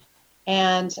coach.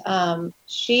 And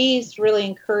she's really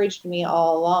encouraged me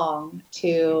all along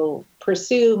to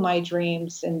pursue my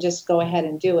dreams and just go ahead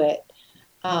and do it.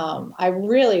 I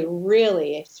really,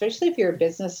 really, especially if you're a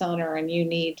business owner and you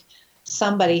need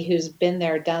somebody who's been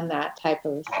there, done that type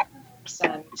of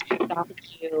person to guide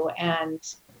you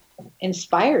and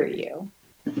inspire you.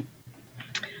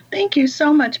 Thank you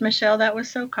so much, Michelle. That was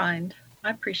so kind.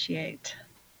 I appreciate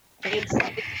it.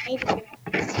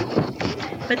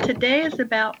 But today is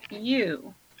about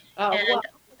you.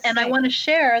 And I want to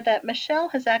share that Michelle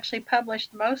has actually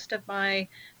published most of my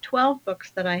 12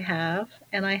 books that I have,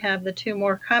 and I have the 2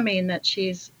 more coming that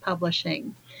she's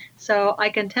publishing. So I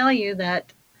can tell you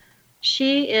that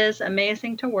she is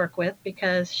amazing to work with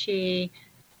because she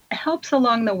helps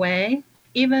along the way.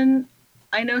 Even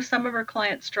I know some of her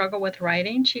clients struggle with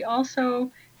writing. She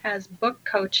also has book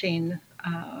coaching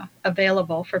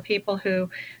available for people who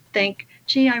think,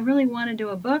 gee, I really want to do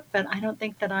a book, but I don't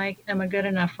think that I am a good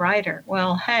enough writer.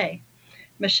 Well, hey,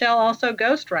 Michelle also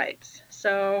ghostwrites.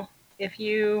 So if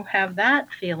you have that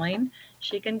feeling,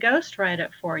 she can ghostwrite it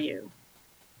for you.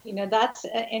 You know, that's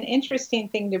an interesting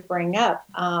thing to bring up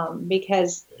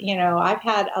because, you know, I've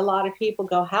had a lot of people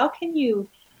go, how can you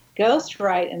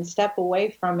ghostwrite and step away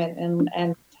from it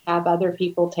and have other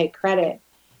people take credit?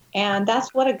 And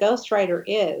that's what a ghostwriter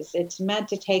is. It's meant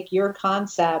to take your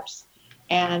concepts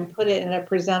and put it in a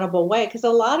presentable way, because a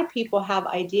lot of people have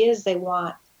ideas they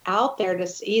want out there to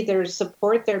either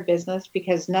support their business,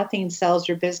 because nothing sells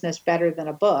your business better than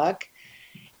a book,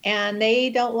 and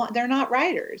they're not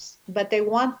writers, but they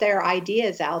want their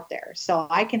ideas out there. So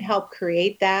I can help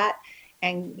create that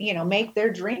and, you know, make their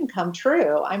dream come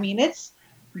true. I mean, it's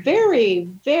very,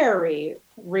 very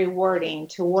rewarding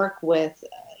to work with,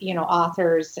 you know,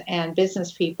 authors and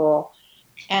business people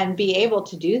and be able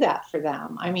to do that for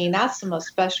them. I mean, that's the most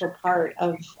special part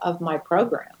of my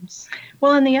programs.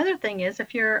 Well, and the other thing is,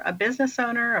 if you're a business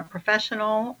owner, a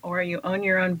professional, or you own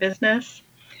your own business,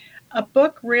 a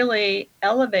book really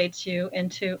elevates you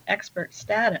into expert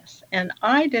status. And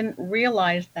I didn't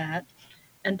realize that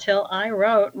until I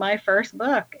wrote my first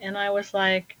book. And I was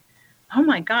like, oh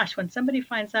my gosh, when somebody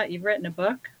finds out you've written a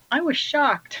book, I was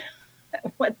shocked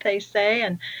at what they say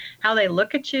and how they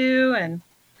look at you. And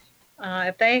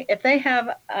if they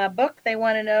have a book, they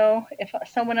want to know if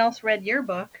someone else read your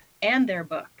book and their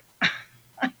book.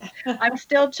 I'm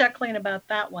still chuckling about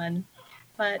that one,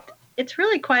 but it's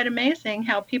really quite amazing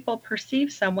how people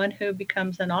perceive someone who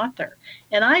becomes an author.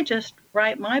 And I just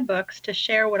write my books to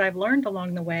share what I've learned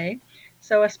along the way.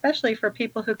 So especially for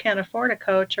people who can't afford a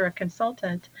coach or a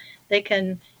consultant, they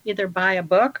can either buy a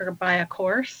book or buy a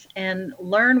course and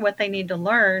learn what they need to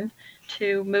learn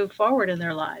to move forward in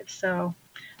their lives. So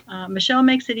Michelle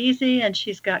makes it easy, and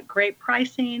she's got great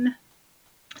pricing.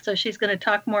 So she's going to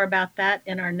talk more about that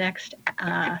in our next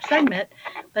segment.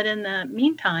 But in the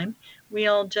meantime,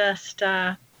 we'll just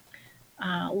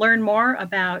learn more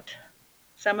about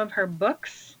some of her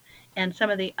books and some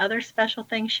of the other special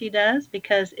things she does,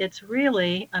 because it's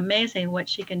really amazing what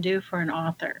she can do for an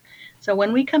author. So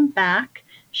when we come back,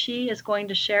 she is going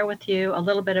to share with you a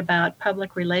little bit about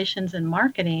public relations and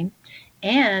marketing,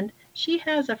 and she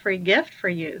has a free gift for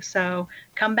you. So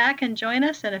come back and join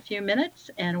us in a few minutes,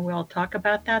 and we'll talk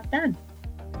about that then.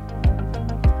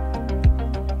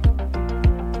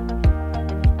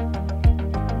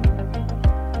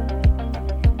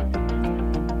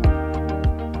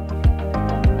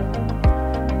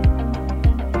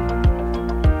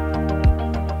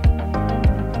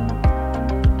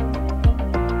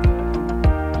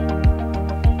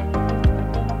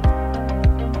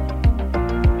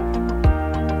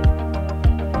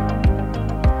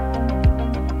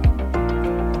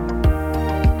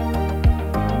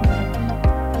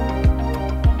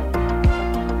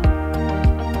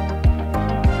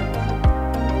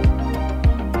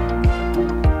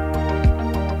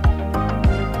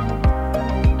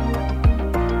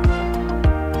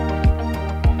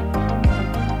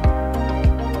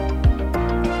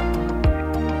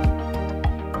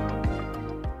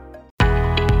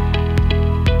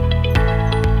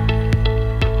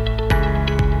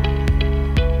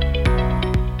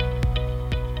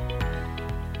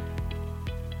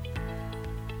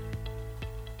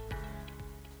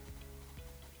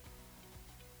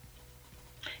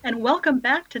 And welcome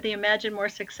back to the Imagine More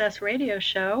Success radio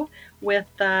show with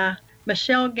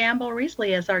Michelle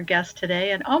Gamble-Reesley as our guest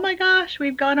today. And oh my gosh,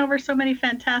 we've gone over so many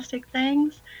fantastic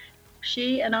things.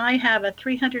 She and I have a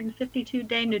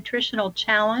 352-day nutritional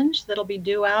challenge that'll be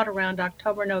due out around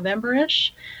October,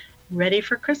 November-ish, ready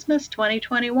for Christmas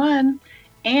 2021.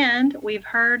 And we've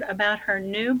heard about her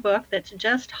new book that's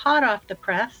just hot off the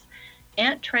press,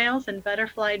 Ant Trails and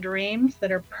Butterfly Dreams,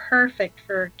 that are perfect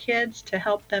for kids to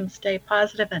help them stay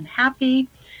positive and happy,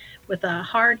 with a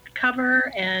hardcover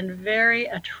and very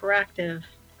attractive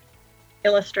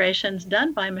illustrations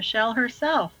done by Michelle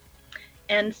herself.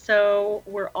 And so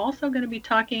we're also going to be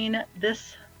talking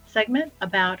this segment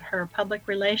about her public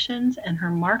relations and her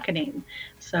marketing.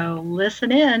 So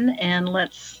listen in and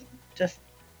let's just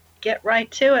get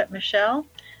right to it, Michelle.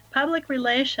 Public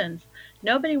relations.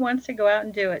 Nobody wants to go out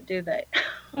and do it, do they?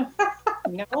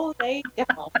 No, they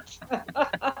don't.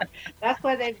 That's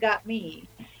why they've got me.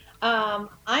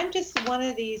 I'm just one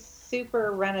of these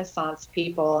super Renaissance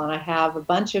people, and I have a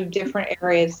bunch of different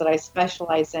areas that I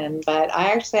specialize in, but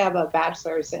I actually have a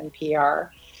bachelor's in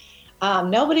PR.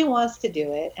 Nobody wants to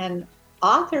do it, and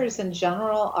authors in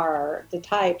general are the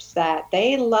types that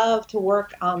they love to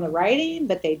work on the writing,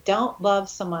 but they don't love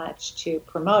so much to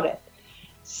promote it.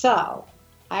 So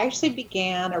I actually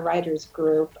began a writers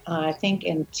group, I think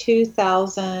in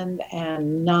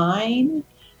 2009,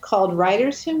 called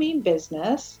Writers Who Mean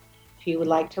Business. If you would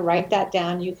like to write that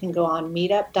down, you can go on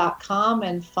meetup.com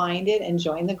and find it and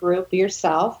join the group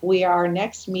yourself. Our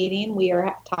next meeting, we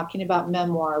are talking about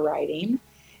memoir writing.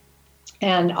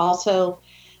 And also,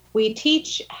 we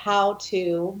teach how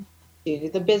to do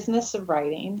the business of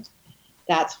writing.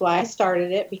 That's why I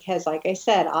started it, because like I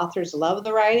said, authors love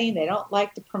the writing. They don't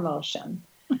like the promotion.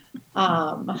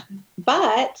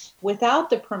 But without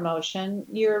the promotion,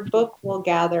 your book will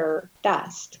gather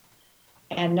dust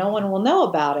and no one will know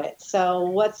about it. So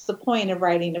what's the point of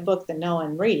writing a book that no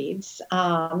one reads?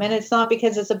 And it's not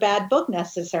because it's a bad book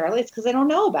necessarily. It's because they don't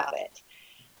know about it.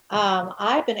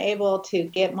 I've been able to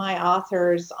get my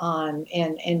authors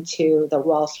into the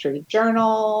Wall Street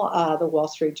Journal, the Wall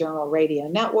Street Journal Radio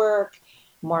Network,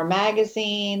 More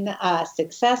Magazine,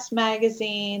 Success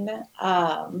Magazine.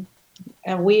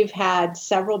 And we've had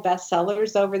several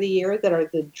bestsellers over the year that are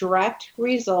the direct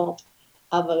result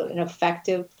of an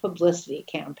effective publicity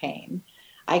campaign.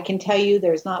 I can tell you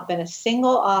there's not been a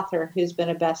single author who's been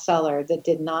a bestseller that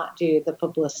did not do the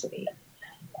publicity.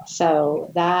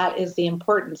 So that is the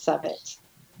importance of it.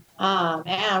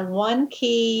 And one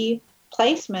key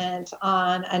placement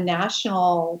on a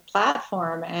national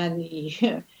platform, and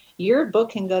your book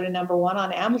can go to #1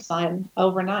 on Amazon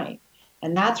overnight.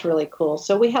 And that's really cool.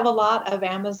 So we have a lot of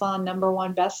Amazon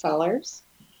 #1 bestsellers.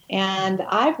 And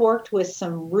I've worked with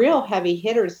some real heavy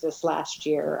hitters this last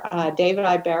year. David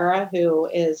Ibarra, who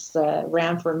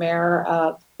ran for mayor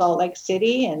of Salt Lake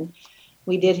City, and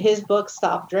we did his book,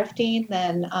 Stop Drifting.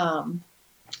 Then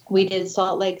we did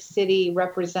Salt Lake City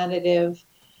Representative.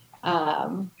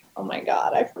 Oh my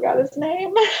God, I forgot his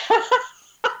name.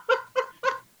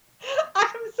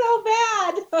 I'm so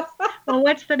bad. Well,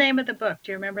 what's the name of the book?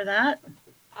 Do you remember that?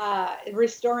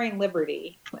 Restoring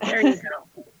Liberty. There you go.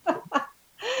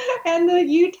 And the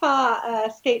Utah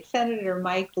State Senator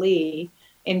Mike Lee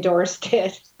endorsed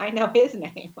it. I know his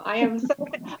name. I am so.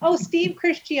 Steve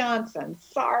Christiansen.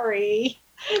 Sorry.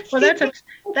 Well, that's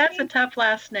a tough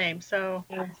last name, so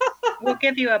we'll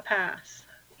give you a pass.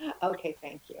 Okay,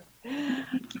 thank you.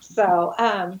 So,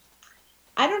 I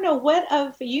don't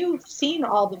know, you've seen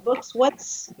all the books.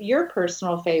 What's your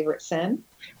personal favorite, Sin?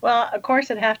 Well, of course,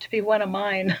 it'd have to be one of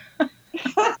mine.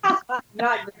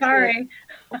 Not sorry.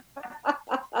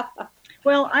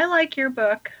 Well, I like your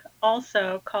book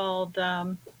also called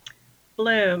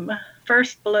Bloom,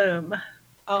 First Bloom.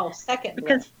 Oh, Second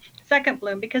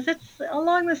Bloom. Because it's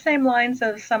along the same lines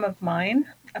of some of mine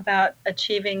about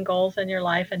achieving goals in your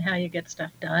life and how you get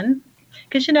stuff done.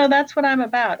 Because, that's what I'm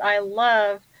about. I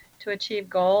love to achieve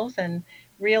goals and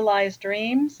realize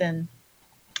dreams, and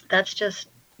that's just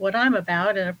what I'm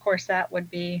about. And of course, that would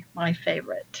be my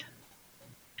favorite.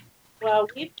 Well,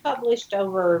 we've published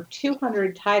over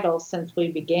 200 titles since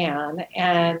we began,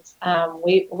 and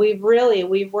we've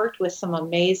worked with some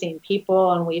amazing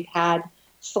people, and we've had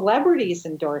celebrities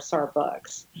endorse our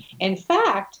books. In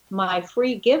fact, my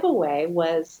free giveaway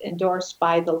was endorsed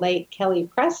by the late Kelly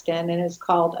Preston, and is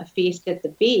called A Feast at the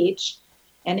Beach.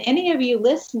 And any of you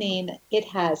listening, it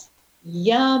has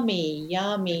yummy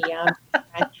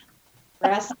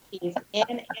recipes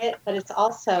in it, but it's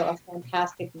also a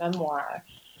fantastic memoir.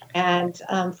 And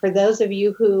for those of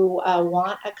you who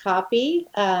want a copy,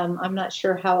 I'm not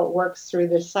sure how it works through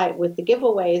the site with the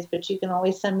giveaways, but you can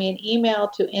always send me an email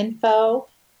to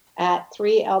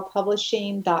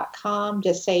info@3lpublishing.com.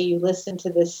 Just say you listen to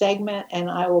this segment, and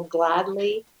I will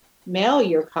gladly mail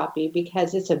your copy,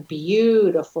 because it's a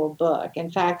beautiful book.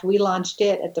 In fact, we launched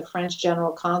it at the French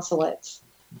General Consulate's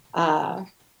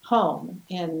home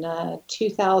in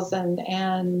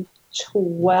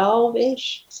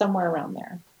 2012-ish, somewhere around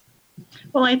there.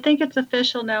 Well, I think it's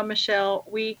official now, Michelle.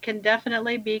 We can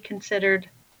definitely be considered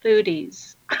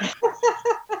foodies.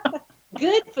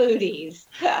 Good foodies.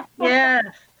 Yes.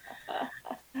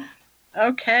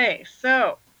 Okay,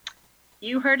 so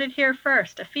you heard it here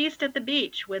first. A Feast at the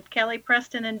Beach with Kelly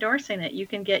Preston endorsing it. You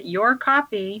can get your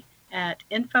copy at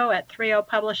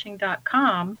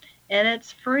info@30publishing.com, and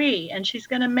it's free, and she's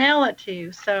going to mail it to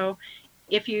you. So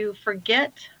if you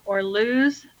forget or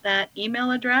lose that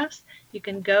email address, you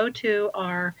can go to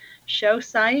our show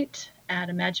site at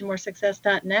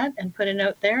imaginemoresuccess.net and put a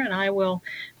note there, and I will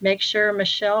make sure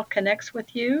Michelle connects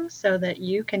with you so that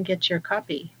you can get your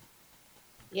copy.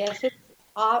 Yes,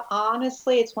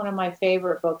 honestly, it's one of my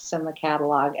favorite books in the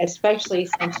catalog, especially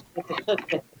since you get to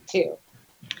cook with it too.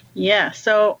 Yeah,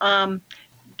 so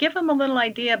give them a little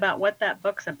idea about what that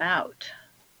book's about.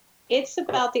 It's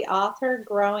about the author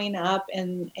growing up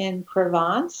in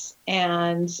Provence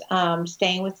and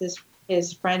staying with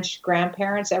his French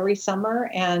grandparents every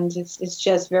summer, and it's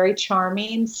just very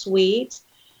charming, sweet.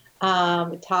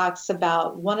 It talks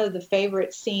about one of the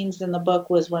favorite scenes in the book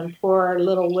was when poor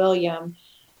little William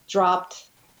dropped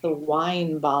the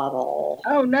wine bottle.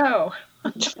 Oh no.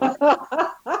 And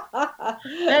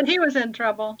he was in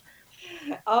trouble.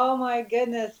 Oh my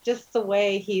goodness, just the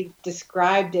way he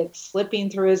described it slipping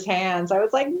through his hands. I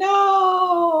was like,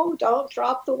 no, don't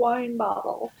drop the wine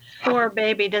bottle. Poor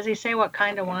baby. Does he say what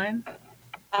kind of wine?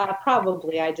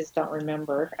 Probably. I just don't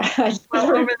remember.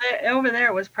 Well, over there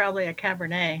it was probably a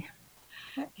Cabernet.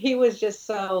 He was just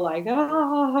so like,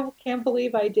 I can't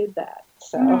believe I did that.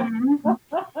 So.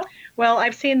 Mm-hmm. Well,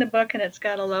 I've seen the book, and it's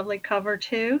got a lovely cover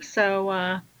too.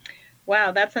 So,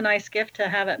 wow, that's a nice gift to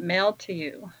have it mailed to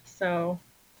you. So,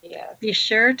 yes. Be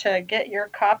sure to get your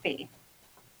copy.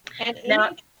 And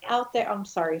now, out there, I'm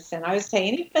sorry, Sin, I was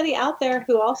saying anybody out there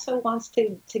who also wants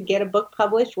to get a book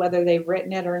published, whether they've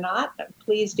written it or not,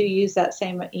 please do use that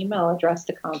same email address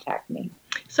to contact me.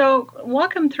 So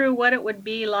walk them through what it would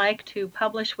be like to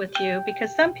publish with you,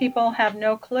 because some people have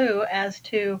no clue as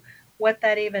to what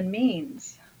that even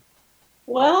means.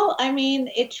 Well, I mean,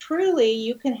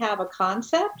 you can have a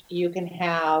concept, you can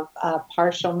have a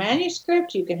partial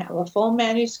manuscript, you can have a full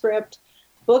manuscript.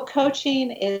 Book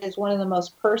coaching is one of the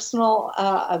most personal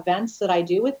events that I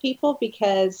do with people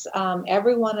because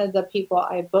every one of the people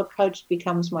I book coach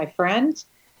becomes my friend.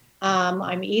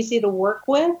 I'm easy to work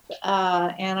with,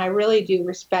 and I really do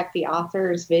respect the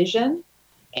author's vision.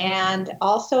 And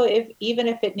also, even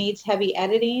if it needs heavy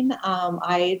editing,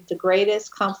 the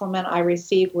greatest compliment I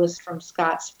received was from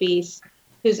Scott Spies,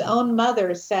 whose own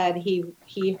mother said he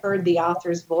heard the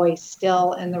author's voice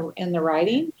still in the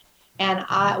writing, and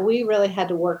we really had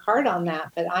to work hard on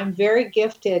that. But I'm very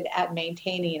gifted at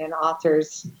maintaining an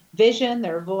author's vision,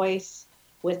 their voice,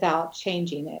 without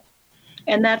changing it.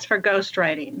 And that's for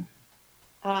ghostwriting.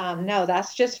 No,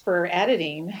 that's just for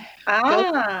editing.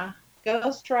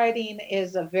 Ghostwriting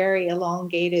is a very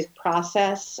elongated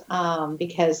process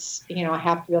because, I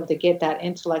have to be able to get that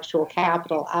intellectual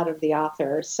capital out of the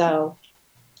author. So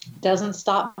it doesn't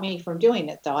stop me from doing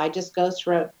it, though. I just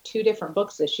ghostwrote 2 different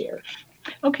books this year.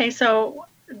 Okay, so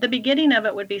the beginning of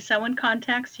it would be someone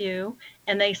contacts you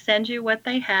and they send you what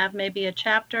they have, maybe a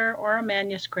chapter or a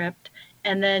manuscript,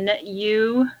 and then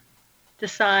you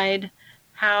decide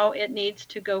how it needs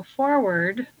to go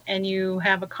forward, and you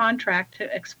have a contract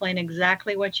to explain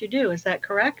exactly what you do. Is that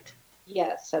correct?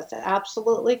 Yes, that's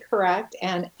absolutely correct.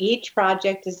 And each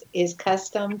project is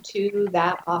custom to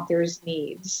that author's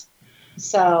needs.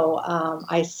 So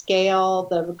I scale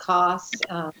the costs.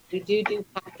 We do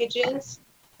packages.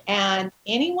 And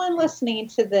anyone listening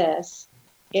to this,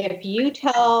 if you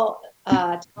tell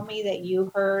me that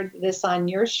you heard this on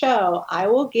your show, I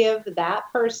will give that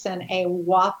person a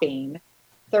whopping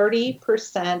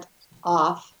 30%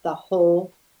 off the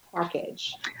whole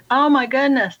package. Oh my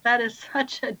goodness, that is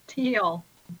such a deal.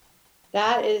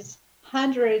 That is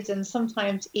hundreds and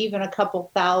sometimes even a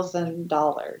couple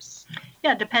 $1,000s.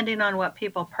 Yeah, depending on what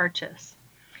people purchase.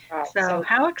 Right. So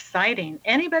how exciting.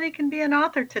 Anybody can be an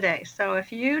author today. So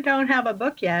if you don't have a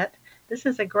book yet, this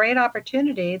is a great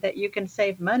opportunity that you can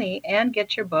save money and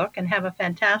get your book and have a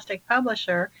fantastic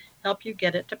publisher help you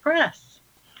get it to press.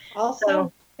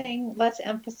 Also, let's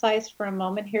emphasize for a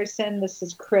moment here, Sin, this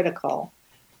is critical.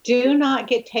 Do not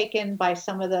get taken by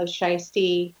some of those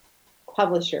shisty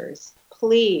publishers.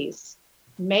 Please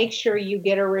make sure you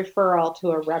get a referral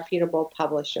to a reputable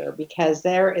publisher because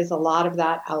there is a lot of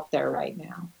that out there right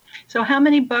now. So how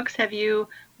many books have you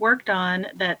worked on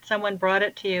that someone brought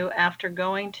it to you after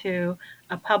going to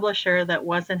a publisher that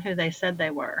wasn't who they said they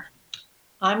were?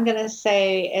 I'm going to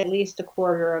say at least a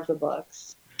quarter of the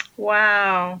books.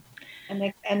 Wow.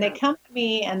 And they come to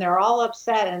me and they're all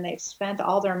upset and they've spent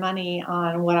all their money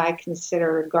on what I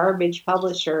consider a garbage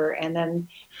publisher. And then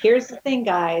here's the thing,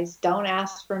 guys, don't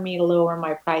ask for me to lower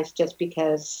my price just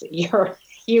because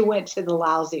you went to the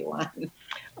lousy one.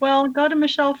 Well, go to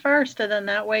Michelle first, and then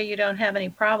that way you don't have any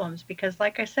problems because,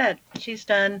 like I said, she's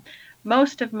done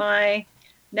most of my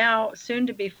now soon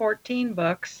to be 14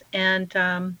 books,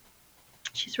 and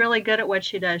she's really good at what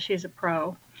she does. She's a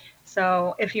pro.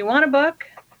 So if you want a book,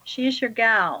 she's your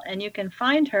gal, and you can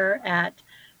find her at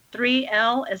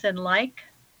 3L as in like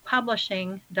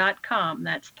publishing.com.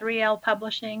 That's 3L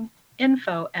Publishing,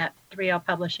 info at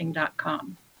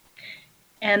 3lpublishing.com.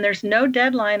 And there's no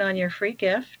deadline on your free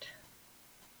gift.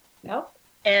 Nope.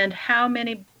 And how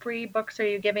many free books are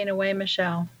you giving away,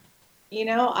 Michelle?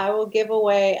 I will give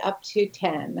away up to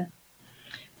 10.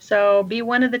 So be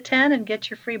one of the 10 and get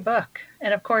your free book.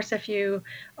 And of course, if you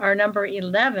are number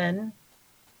 11,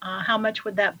 how much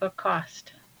would that book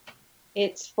cost?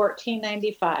 It's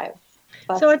 $14.95.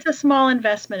 So it's a small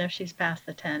investment if she's past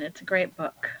the 10. It's a great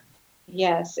book.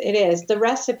 Yes, it is. The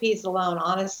recipes alone,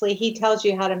 honestly, he tells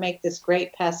you how to make this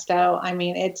great pesto. I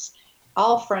mean, it's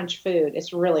all French food.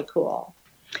 It's really cool.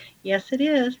 Yes, it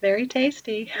is. Very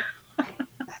tasty.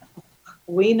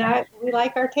 We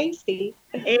like our tasty.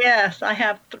 Yes, I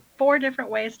have 4 different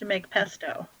ways to make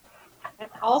pesto. And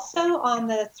also on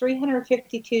the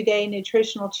 352-day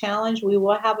nutritional challenge, we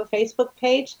will have a Facebook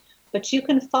page, but you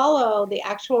can follow the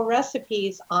actual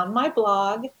recipes on my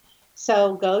blog.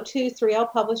 So go to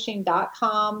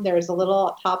 3lpublishing.com. There's a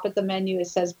little top of the menu. It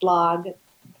says blog.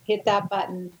 Hit that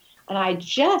button. And I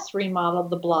just remodeled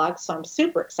the blog, so I'm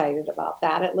super excited about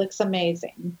that. It looks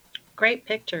amazing. Great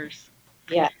pictures.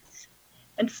 Yes.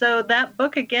 And so that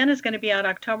book, again, is going to be out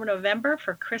October, November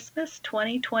for Christmas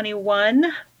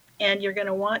 2021. and you're going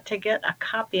to want to get a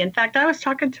copy. In fact, I was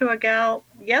talking to a gal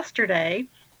yesterday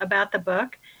about the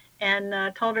book and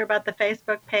told her about the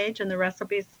Facebook page and the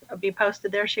recipes will be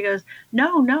posted there. She goes,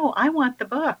 no, I want the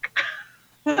book.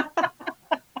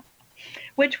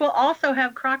 Which will also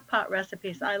have crock pot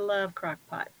recipes. I love crock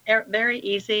pot. Very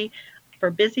easy for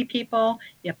busy people.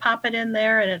 You pop it in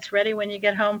there and it's ready when you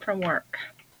get home from work.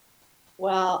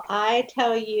 Well, I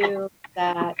tell you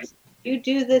that you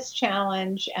do this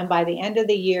challenge, and by the end of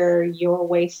the year, your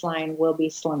waistline will be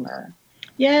slimmer.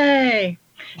 Yay!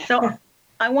 So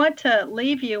I want to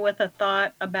leave you with a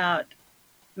thought about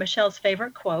Michelle's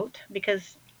favorite quote,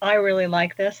 because I really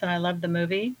like this and I love the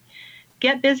movie.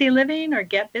 Get busy living or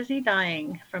get busy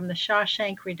dying, from the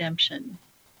Shawshank Redemption.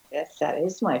 Yes, that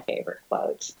is my favorite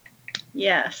quote.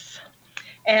 Yes.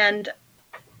 And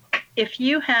if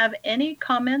you have any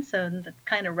comments on the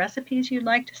kind of recipes you'd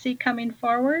like to see coming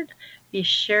forward, be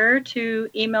sure to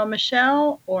email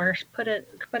Michelle or put a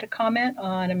comment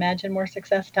on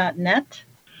imaginemoresuccess.net.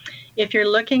 If you're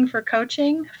looking for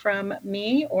coaching from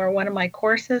me or one of my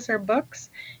courses or books,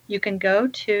 you can go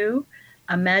to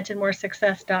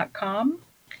imaginemoresuccess.com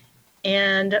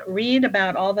and read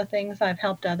about all the things I've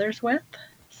helped others with.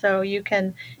 So you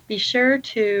can be sure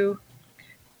to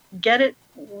get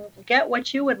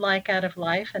what you would like out of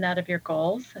life and out of your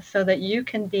goals so that you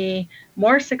can be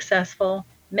more successful,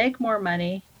 make more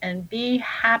money, and be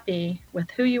happy with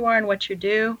who you are and what you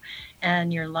do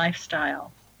and your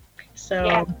lifestyle. So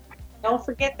yeah. Don't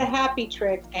forget the happy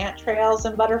trick, ant trails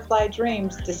and butterfly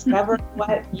dreams. Discover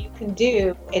what you can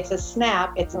do. It's a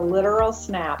snap. It's a literal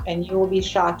snap, and you will be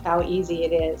shocked how easy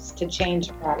it is to change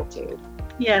your attitude.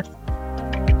 Yes.